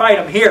 wait and fight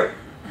them here.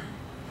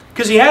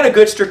 Because he had a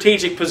good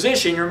strategic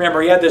position. You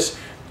remember, he had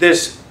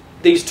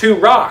these two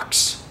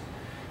rocks.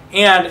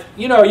 And,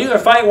 you know, you can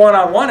fight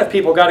one-on-one if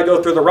people got to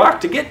go through the rock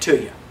to get to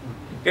you.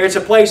 It's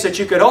a place that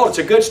you could hold. It's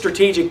a good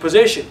strategic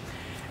position.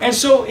 And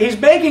so he's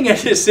making a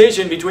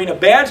decision between a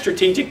bad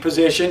strategic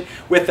position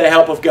with the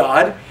help of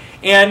God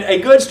and a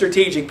good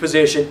strategic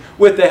position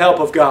with the help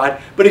of God.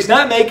 But he's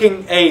not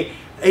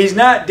he's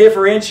not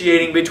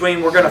differentiating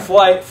between we're going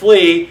to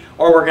flee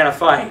or we're going to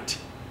fight.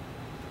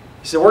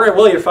 He said, we're going to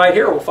will you fight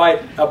here or we'll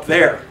fight up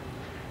there.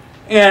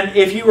 And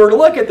if you were to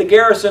look at the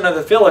garrison of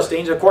the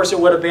Philistines, of course it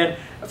would have been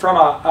from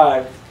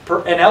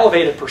an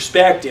elevated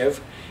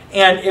perspective.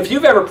 And if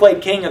you've ever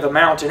played King of the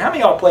Mountain, how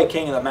many of y'all play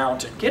King of the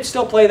Mountain? Kids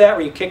still play that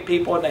where you kick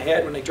people in the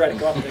head when they try to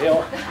go up the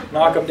hill,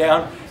 knock them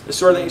down? The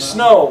sort of thing.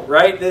 Snow,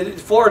 right?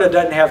 Florida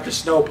doesn't have the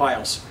snow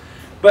piles.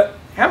 But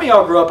how many of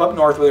y'all grew up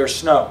north where there's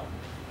snow?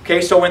 Okay,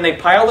 so when they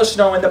pile the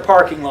snow in the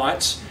parking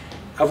lots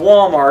of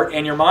Walmart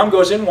and your mom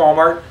goes in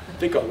Walmart,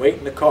 they go wait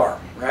in the car,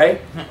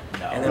 right?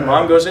 And then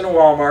mom goes into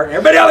Walmart,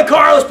 everybody out of the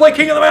car, let's play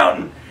King of the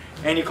Mountain.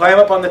 And you climb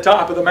up on the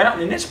top of the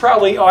mountain, and it's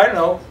probably, I don't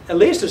know, at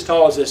least as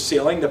tall as this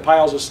ceiling, the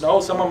piles of snow,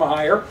 some of them are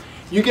higher.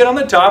 You get on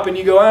the top and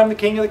you go, I'm the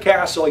king of the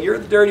castle, you're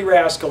the dirty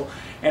rascal.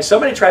 And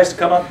somebody tries to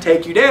come up and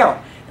take you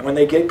down. And when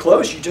they get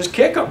close, you just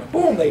kick them.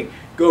 Boom, they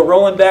go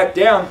rolling back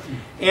down.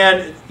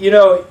 And, you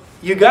know,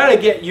 you got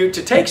to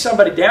to take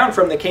somebody down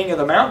from the king of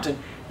the mountain,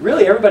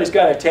 really everybody's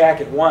got to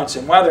attack at once.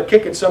 And while they're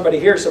kicking somebody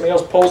here, somebody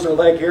else pulls their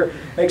leg here,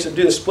 makes them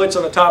do the splits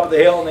on the top of the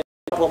hill, and they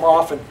pull them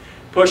off, and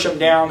push them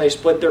down, they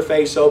split their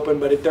face open,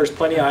 but there's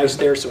plenty of ice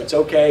there, so it's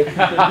okay.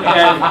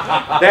 And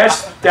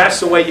that's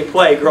the way you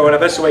play growing up.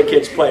 That's the way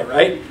kids play,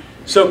 right?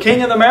 So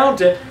king of the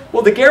mountain,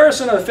 well, the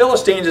garrison of the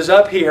Philistines is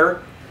up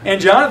here,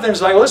 and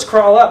Jonathan's like, let's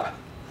crawl up.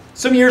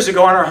 Some years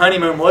ago on our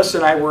honeymoon, Melissa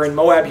and I were in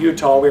Moab,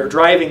 Utah. We were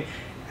driving,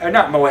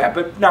 not Moab,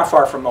 but not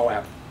far from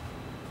Moab,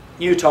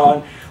 Utah.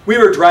 And we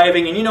were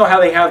driving, and you know how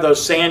they have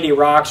those sandy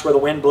rocks where the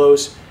wind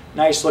blows,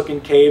 nice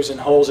looking caves and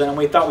holes in them.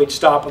 We thought we'd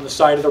stop on the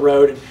side of the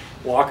road and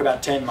walk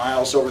about 10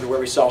 miles over to where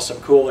we saw some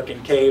cool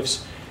looking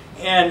caves.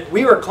 And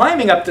we were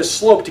climbing up this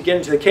slope to get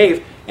into the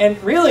cave,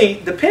 and really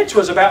the pitch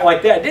was about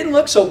like that. It didn't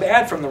look so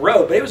bad from the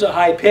road, but it was a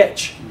high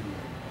pitch.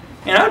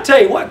 And I'll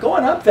tell you what,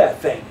 going up that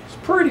thing, it's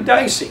pretty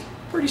dicey,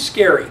 pretty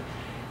scary.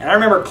 And I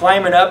remember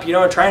climbing up, you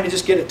know, trying to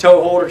just get a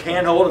toe hold or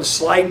hand hold and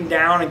sliding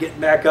down and getting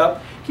back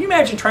up. Can you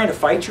imagine trying to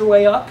fight your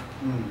way up?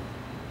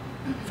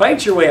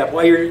 Fight your way up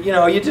while you're, you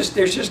know,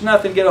 there's just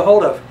nothing to get a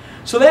hold of.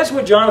 So that's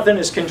what Jonathan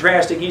is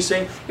contrasting. He's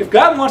saying, if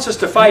God wants us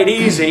to fight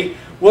easy,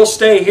 we'll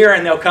stay here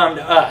and they'll come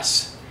to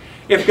us.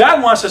 If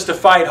God wants us to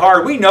fight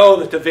hard, we know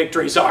that the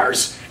victory's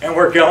ours and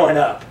we're going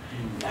up.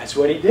 That's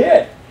what he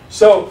did.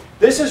 So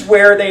this is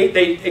where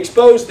they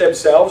exposed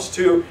themselves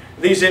to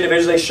these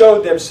individuals. They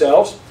showed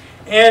themselves.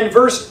 And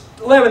verse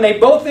 11, they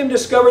both of them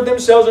discovered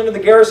themselves under the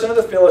garrison of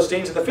the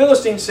Philistines. And the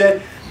Philistines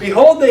said,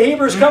 behold, the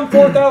Hebrews come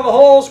forth out of the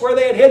holes where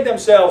they had hid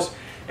themselves.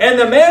 And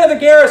the men of the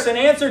garrison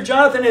answered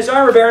Jonathan his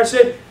armor-bearer and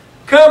said,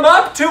 come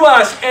up to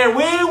us, and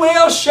we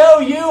will show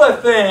you a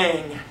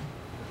thing.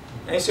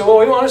 And he said, well,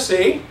 we want to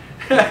see.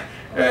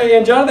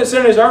 And Jonathan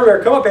said to his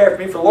armor-bearer, come up after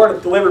me, for the Lord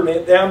hath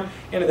delivered them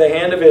into the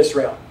hand of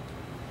Israel.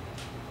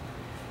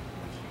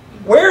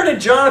 Where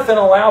did Jonathan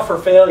allow for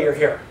failure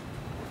here?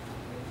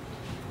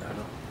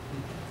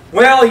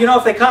 Well, you know,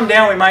 if they come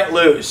down, we might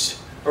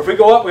lose. Or if we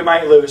go up, we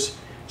might lose.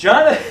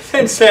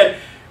 Jonathan said,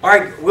 all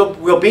right,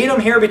 we'll beat them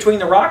here between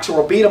the rocks, or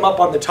we'll beat them up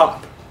on the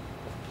top.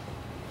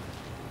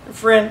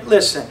 Friend,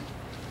 listen.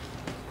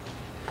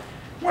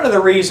 One of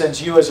the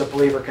reasons you as a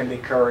believer can be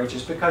courage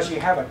is because you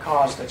have a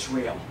cause that's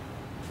real.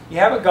 You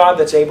have a God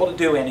that's able to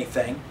do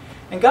anything,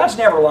 and God's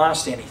never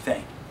lost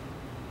anything.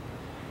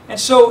 And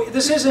so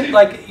this isn't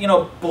like, you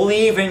know,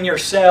 believe in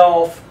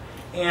yourself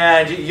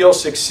and you'll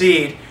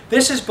succeed.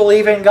 This is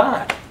believe in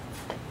God.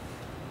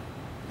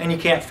 And you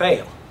can't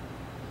fail.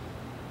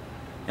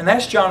 And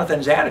that's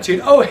Jonathan's attitude.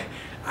 Oh,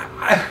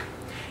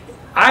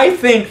 I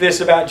think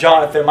this about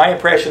Jonathan, my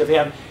impression of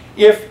him.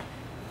 If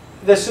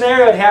the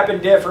scenario had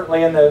happened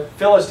differently and the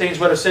Philistines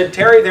would have said,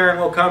 tarry there and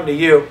we'll come to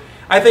you,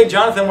 I think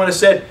Jonathan would have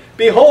said,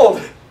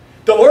 behold,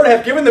 the Lord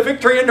hath given the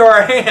victory into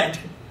our hand.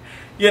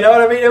 You know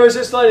what I mean? It was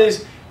just like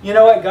this, you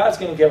know what? God's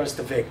going to give us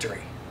the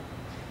victory.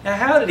 Now,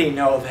 how did he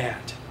know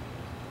that?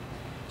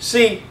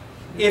 See,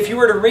 if you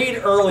were to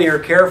read earlier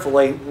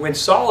carefully, when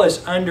Saul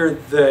is under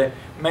the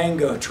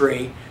mango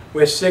tree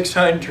with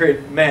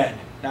 600 men,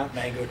 not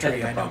mango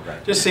tree, I know.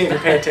 Just see if you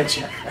pay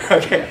attention.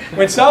 Okay.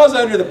 When Saul's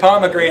under the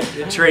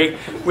pomegranate tree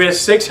with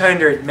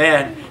 600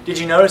 men, did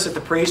you notice that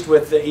the priest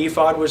with the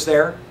ephod was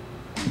there?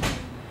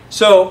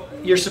 So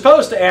you're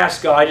supposed to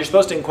ask God, you're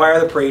supposed to inquire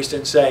the priest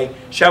and say,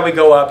 shall we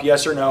go up,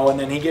 yes or no? And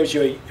then he gives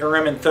you a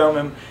Urim and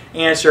Thummim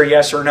answer,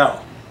 yes or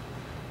no.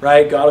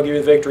 Right? God will give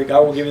you the victory.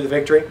 God will give you the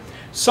victory.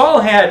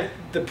 Saul had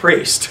the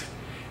priest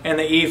and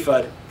the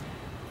ephod.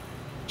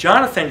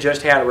 Jonathan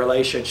just had a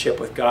relationship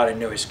with God and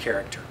knew his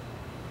character.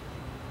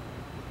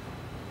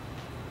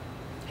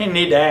 He didn't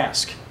need to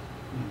ask.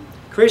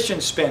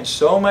 Christians spend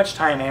so much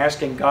time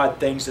asking God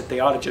things that they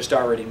ought to just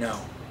already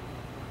know.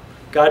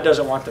 God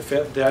doesn't want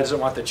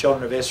the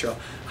children of Israel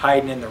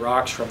hiding in the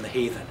rocks from the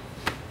heathen.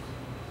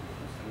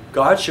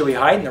 God, should we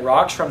hide in the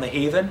rocks from the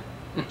heathen?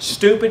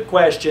 Stupid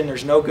question.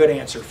 There's no good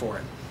answer for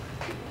it.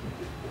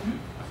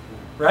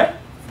 Right?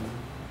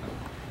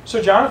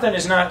 So Jonathan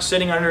is not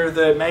sitting under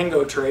the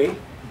mango tree.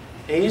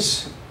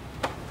 He's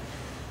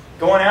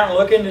going out and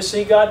looking to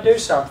see God do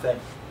something.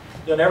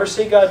 You'll never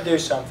see God do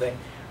something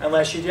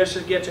unless you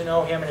just get to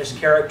know Him and His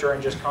character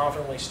and just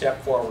confidently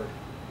step forward.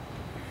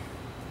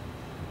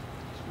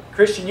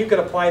 Christian, you could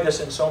apply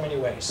this in so many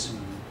ways.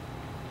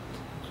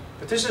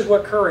 But this is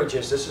what courage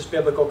is. This is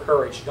biblical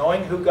courage.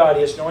 Knowing who God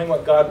is, knowing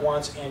what God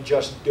wants, and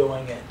just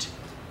doing it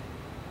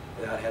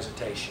without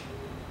hesitation.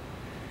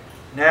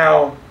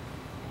 Now,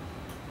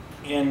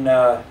 in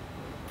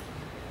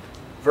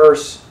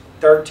verse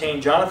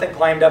 13, Jonathan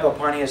climbed up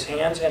upon his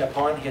hands and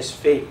upon his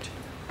feet.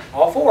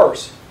 All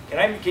fours.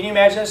 Can you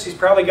imagine this? He's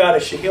probably got a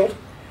shield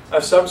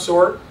of some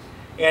sort,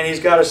 and he's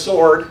got a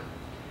sword.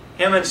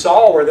 Him and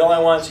Saul were the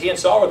only ones, he and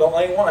Saul were the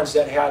only ones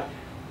that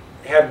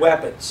had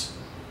weapons.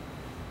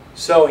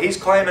 So he's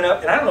climbing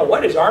up, and I don't know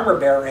what his armor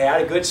bearer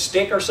had, a good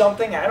stick or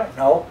something, I don't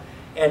know.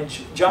 And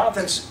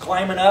Jonathan's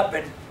climbing up,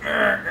 and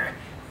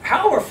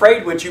how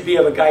afraid would you be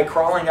of a guy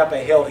crawling up a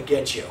hill to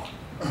get you?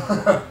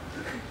 I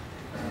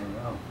don't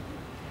know.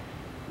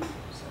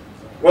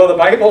 Well, the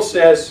Bible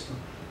says,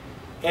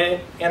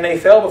 and they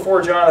fell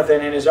before Jonathan,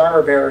 and his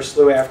armor bearer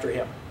slew after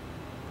him.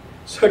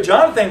 So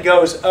Jonathan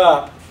goes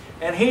up,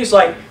 and he's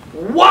like,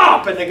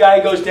 whop! And the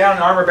guy goes down, and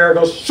the armor bearer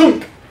goes,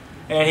 shunk!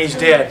 And he's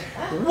dead.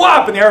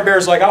 whop, and the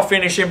armor-bearer's like, I'll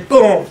finish him,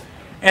 boom.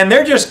 And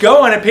they're just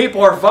going, and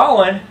people are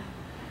following.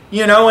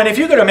 You know, and if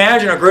you could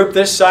imagine a group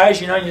this size,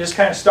 you know, you just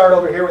kind of start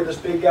over here with this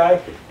big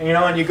guy, and, you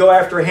know, and you go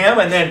after him,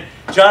 and then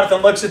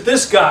Jonathan looks at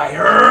this guy,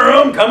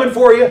 I'm coming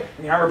for you,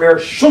 and the armor-bearer,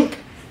 shunk,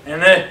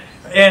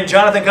 and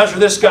Jonathan comes for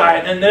this guy,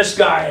 and then this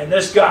guy, and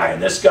this guy,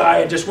 and this guy,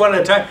 and just one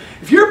at a time.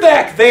 If you're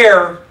back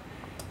there,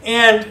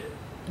 and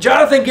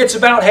Jonathan gets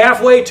about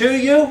halfway to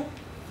you,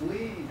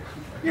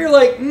 you're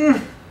like,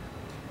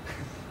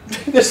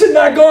 this is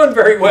not going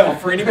very well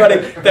for anybody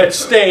that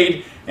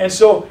stayed. And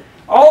so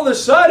all of a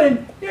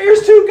sudden,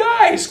 here's two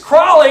guys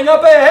crawling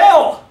up a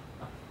hill.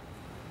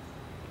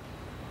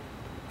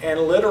 And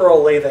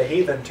literally the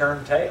heathen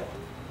turned tail.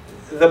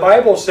 The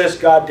Bible says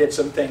God did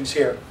some things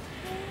here.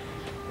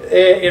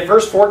 In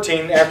verse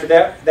 14, after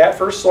that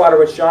first slaughter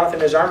which Jonathan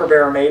his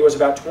armor-bearer made was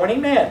about 20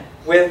 men,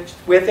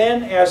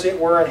 within as it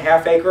were an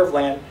half acre of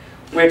land,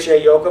 which a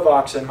yoke of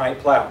oxen might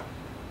plow.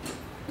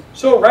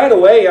 So right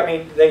away, I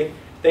mean,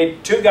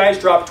 two guys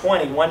drop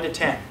 20, 1 to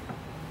 10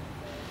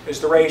 is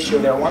the ratio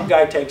there. One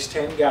guy takes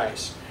 10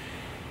 guys.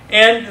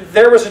 And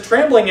there was a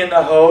trembling in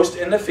the host,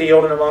 in the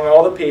field, and among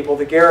all the people,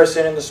 the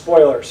garrison and the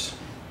spoilers.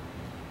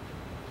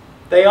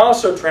 They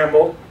also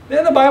trembled.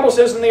 Then the Bible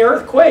says, and the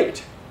earth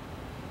quaked.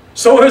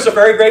 So it was a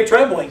very great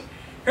trembling.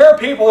 Here are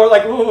people who are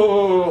like,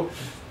 ooh,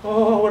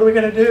 oh, what are we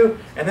going to do?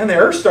 And then the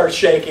earth starts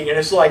shaking, and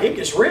it's like, it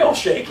gets real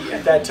shaky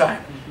at that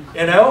time.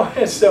 You know?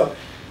 And so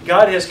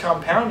God has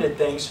compounded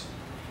things.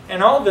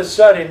 And all of a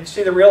sudden,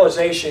 see, the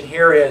realization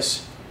here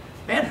is,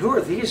 man, who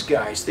are these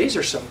guys? These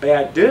are some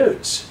bad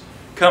dudes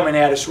coming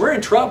at us. We're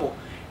in trouble.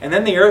 And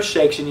then the earth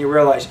shakes and you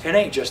realize, it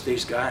ain't just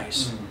these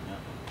guys.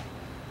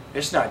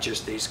 It's not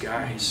just these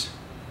guys.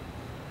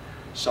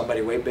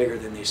 Somebody way bigger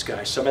than these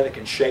guys. Somebody that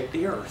can shake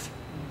the earth.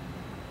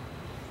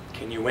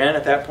 Can you win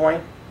at that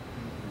point?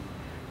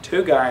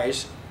 Two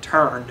guys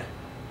turned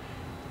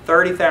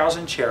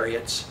 30,000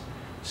 chariots,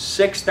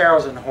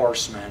 6,000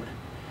 horsemen,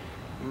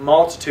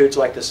 multitudes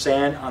like the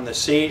sand on the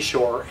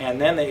seashore,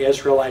 and then the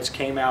Israelites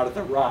came out of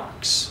the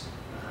rocks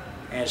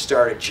and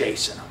started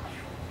chasing them.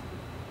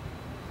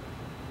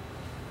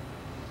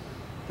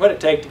 What did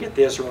it take to get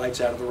the Israelites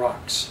out of the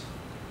rocks?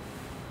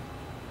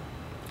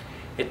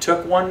 It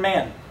took one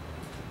man.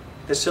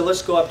 They said,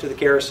 let's go up to the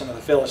garrison of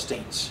the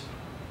Philistines.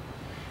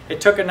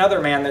 It took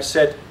another man that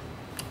said,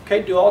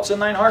 okay, do all that's in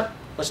thine heart.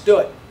 Let's do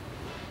it.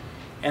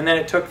 And then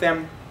it took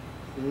them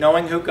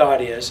knowing who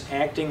God is,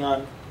 acting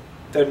on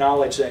the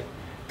knowledge that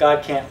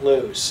God can't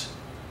lose,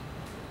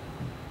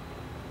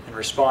 and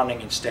responding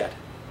instead.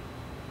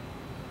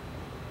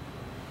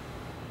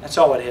 That's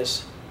all it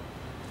is.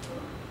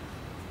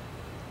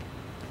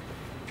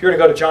 If you were to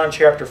go to John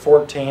chapter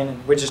 14,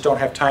 and we just don't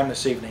have time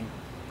this evening,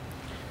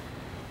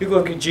 you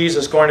look at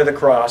Jesus going to the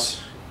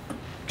cross,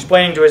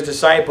 explaining to his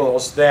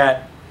disciples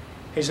that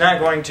he's not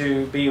going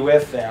to be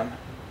with them,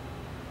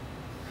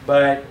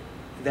 but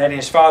that in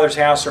his Father's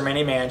house are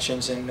many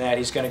mansions, and that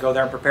he's going to go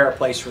there and prepare a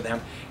place for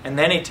them. And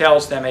then he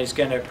tells them he's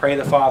going to pray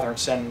the Father and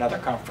send another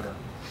Comforter,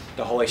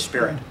 the Holy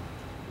Spirit.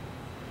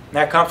 And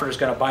that Comforter is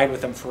going to abide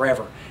with them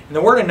forever. And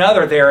the word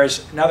another there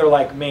is another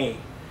like me.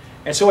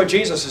 And so what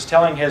Jesus is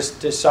telling his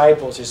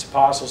disciples, his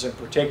apostles in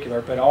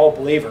particular, but all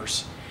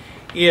believers,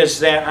 is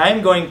that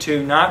I'm going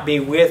to not be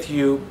with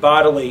you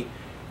bodily,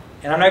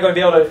 and I'm not going to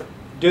be able to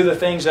do the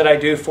things that I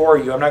do for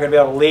you. I'm not going to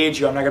be able to lead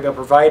you. I'm not going to be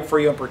able to provide for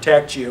you and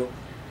protect you.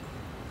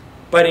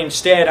 But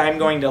instead, I'm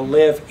going to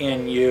live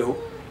in you,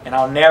 and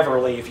I'll never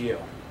leave you.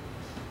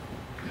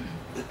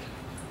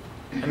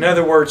 In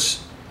other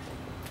words,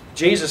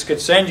 Jesus could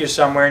send you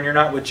somewhere and you're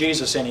not with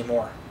Jesus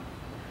anymore.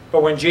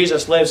 But when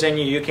Jesus lives in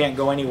you, you can't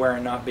go anywhere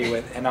and not be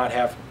with and not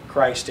have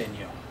Christ in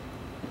you.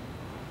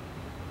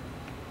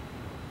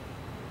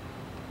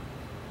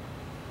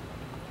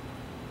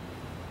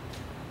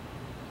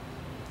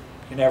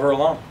 You're never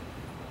alone.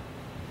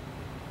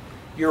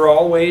 You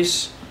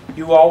always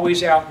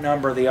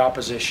outnumber the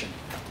opposition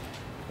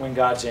when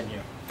God's in you.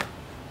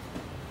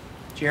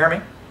 Do you hear me?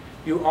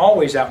 You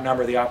always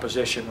outnumber the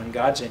opposition when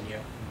God's in you.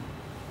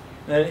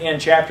 Then in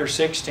chapter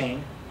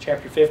 16,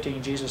 chapter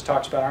 15, Jesus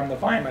talks about, I'm the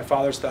vine, my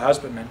Father's the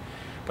husbandman.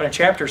 But in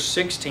chapter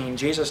 16,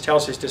 Jesus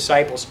tells his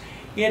disciples,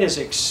 it is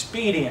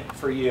expedient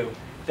for you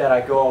that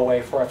I go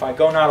away, for if I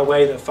go not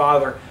away, the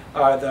Father,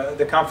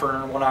 the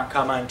Comforter will not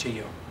come unto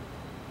you.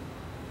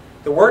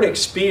 The word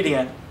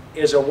expedient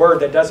is a word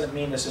that doesn't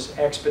mean this is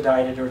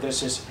expedited or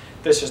this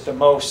is the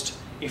most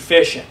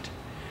efficient.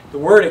 The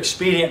word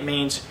expedient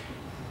means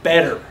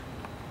better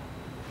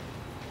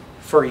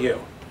for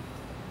you.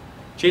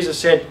 Jesus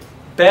said,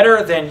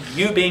 better than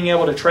you being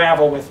able to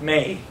travel with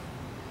me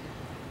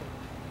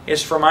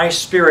is for my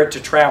Spirit to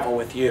travel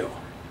with you,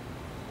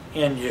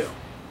 in you.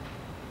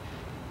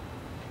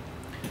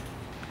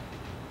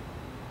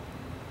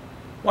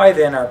 Why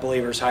then are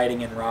believers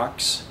hiding in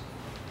rocks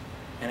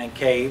and in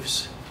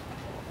caves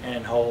and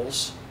in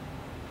holes?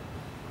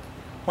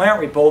 Why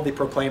aren't we boldly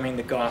proclaiming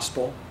the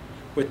gospel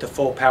with the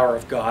full power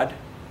of God?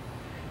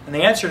 And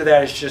the answer to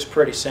that is just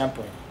pretty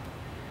simple.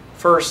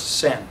 First,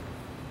 sin.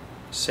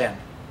 Sin.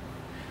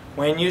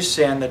 When you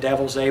sin, the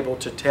devil's able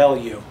to tell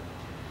you.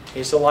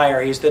 He's the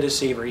liar. He's the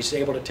deceiver. He's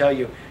able to tell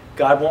you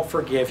God won't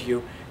forgive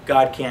you.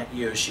 God can't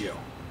use you.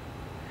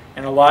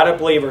 And a lot of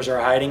believers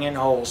are hiding in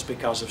holes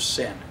because of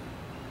sin.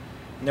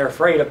 And they're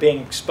afraid of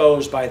being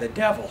exposed by the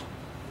devil.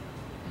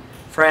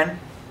 Friend,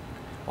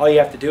 all you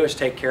have to do is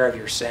take care of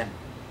your sin.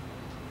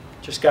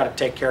 Just got to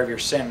take care of your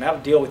sin.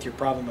 That'll deal with your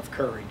problem of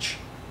courage.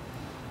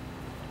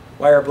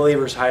 Why are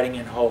believers hiding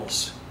in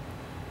holes?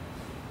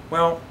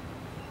 Well,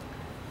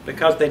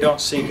 because they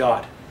don't see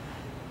God.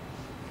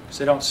 Because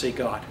they don't see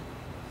God.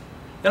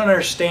 They don't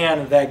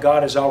understand that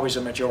God is always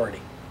a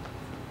majority.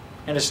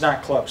 And it's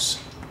not close.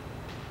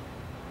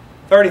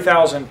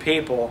 30,000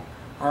 people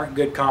aren't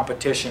good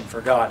competition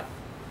for God.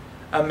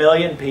 1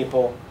 million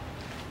people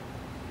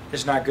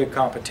is not good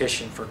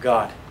competition for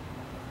God.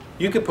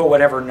 You could put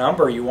whatever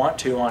number you want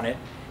to on it,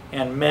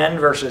 and men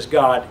versus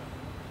God,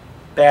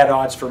 bad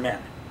odds for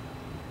men.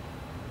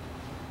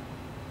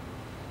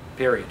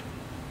 Period.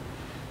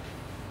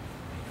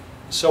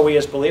 So we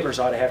as believers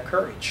ought to have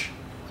courage.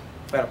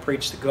 We ought to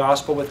preach the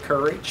gospel with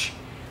courage.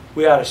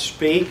 We ought to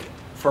speak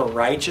for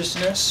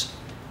righteousness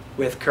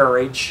with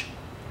courage.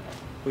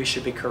 We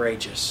should be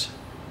courageous.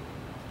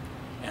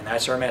 And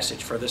that's our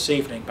message for this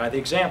evening, by the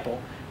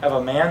example of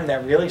a man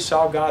that really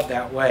saw God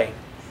that way.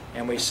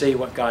 And we see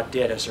what God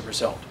did as a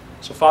result.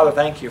 So Father,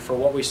 thank you for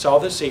what we saw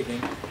this evening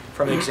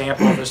from the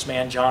example of this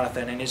man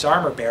Jonathan and his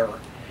armor-bearer,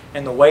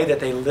 and the way that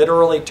they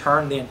literally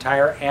turned the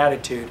entire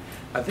attitude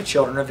of the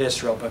children of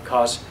Israel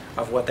because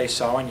of what they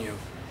saw in you.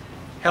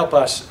 Help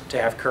us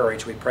to have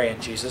courage, we pray in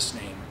Jesus'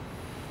 name.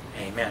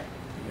 Amen.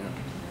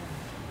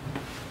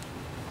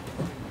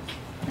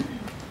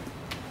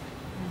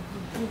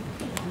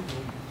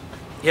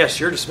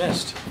 Yes, you're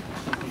dismissed.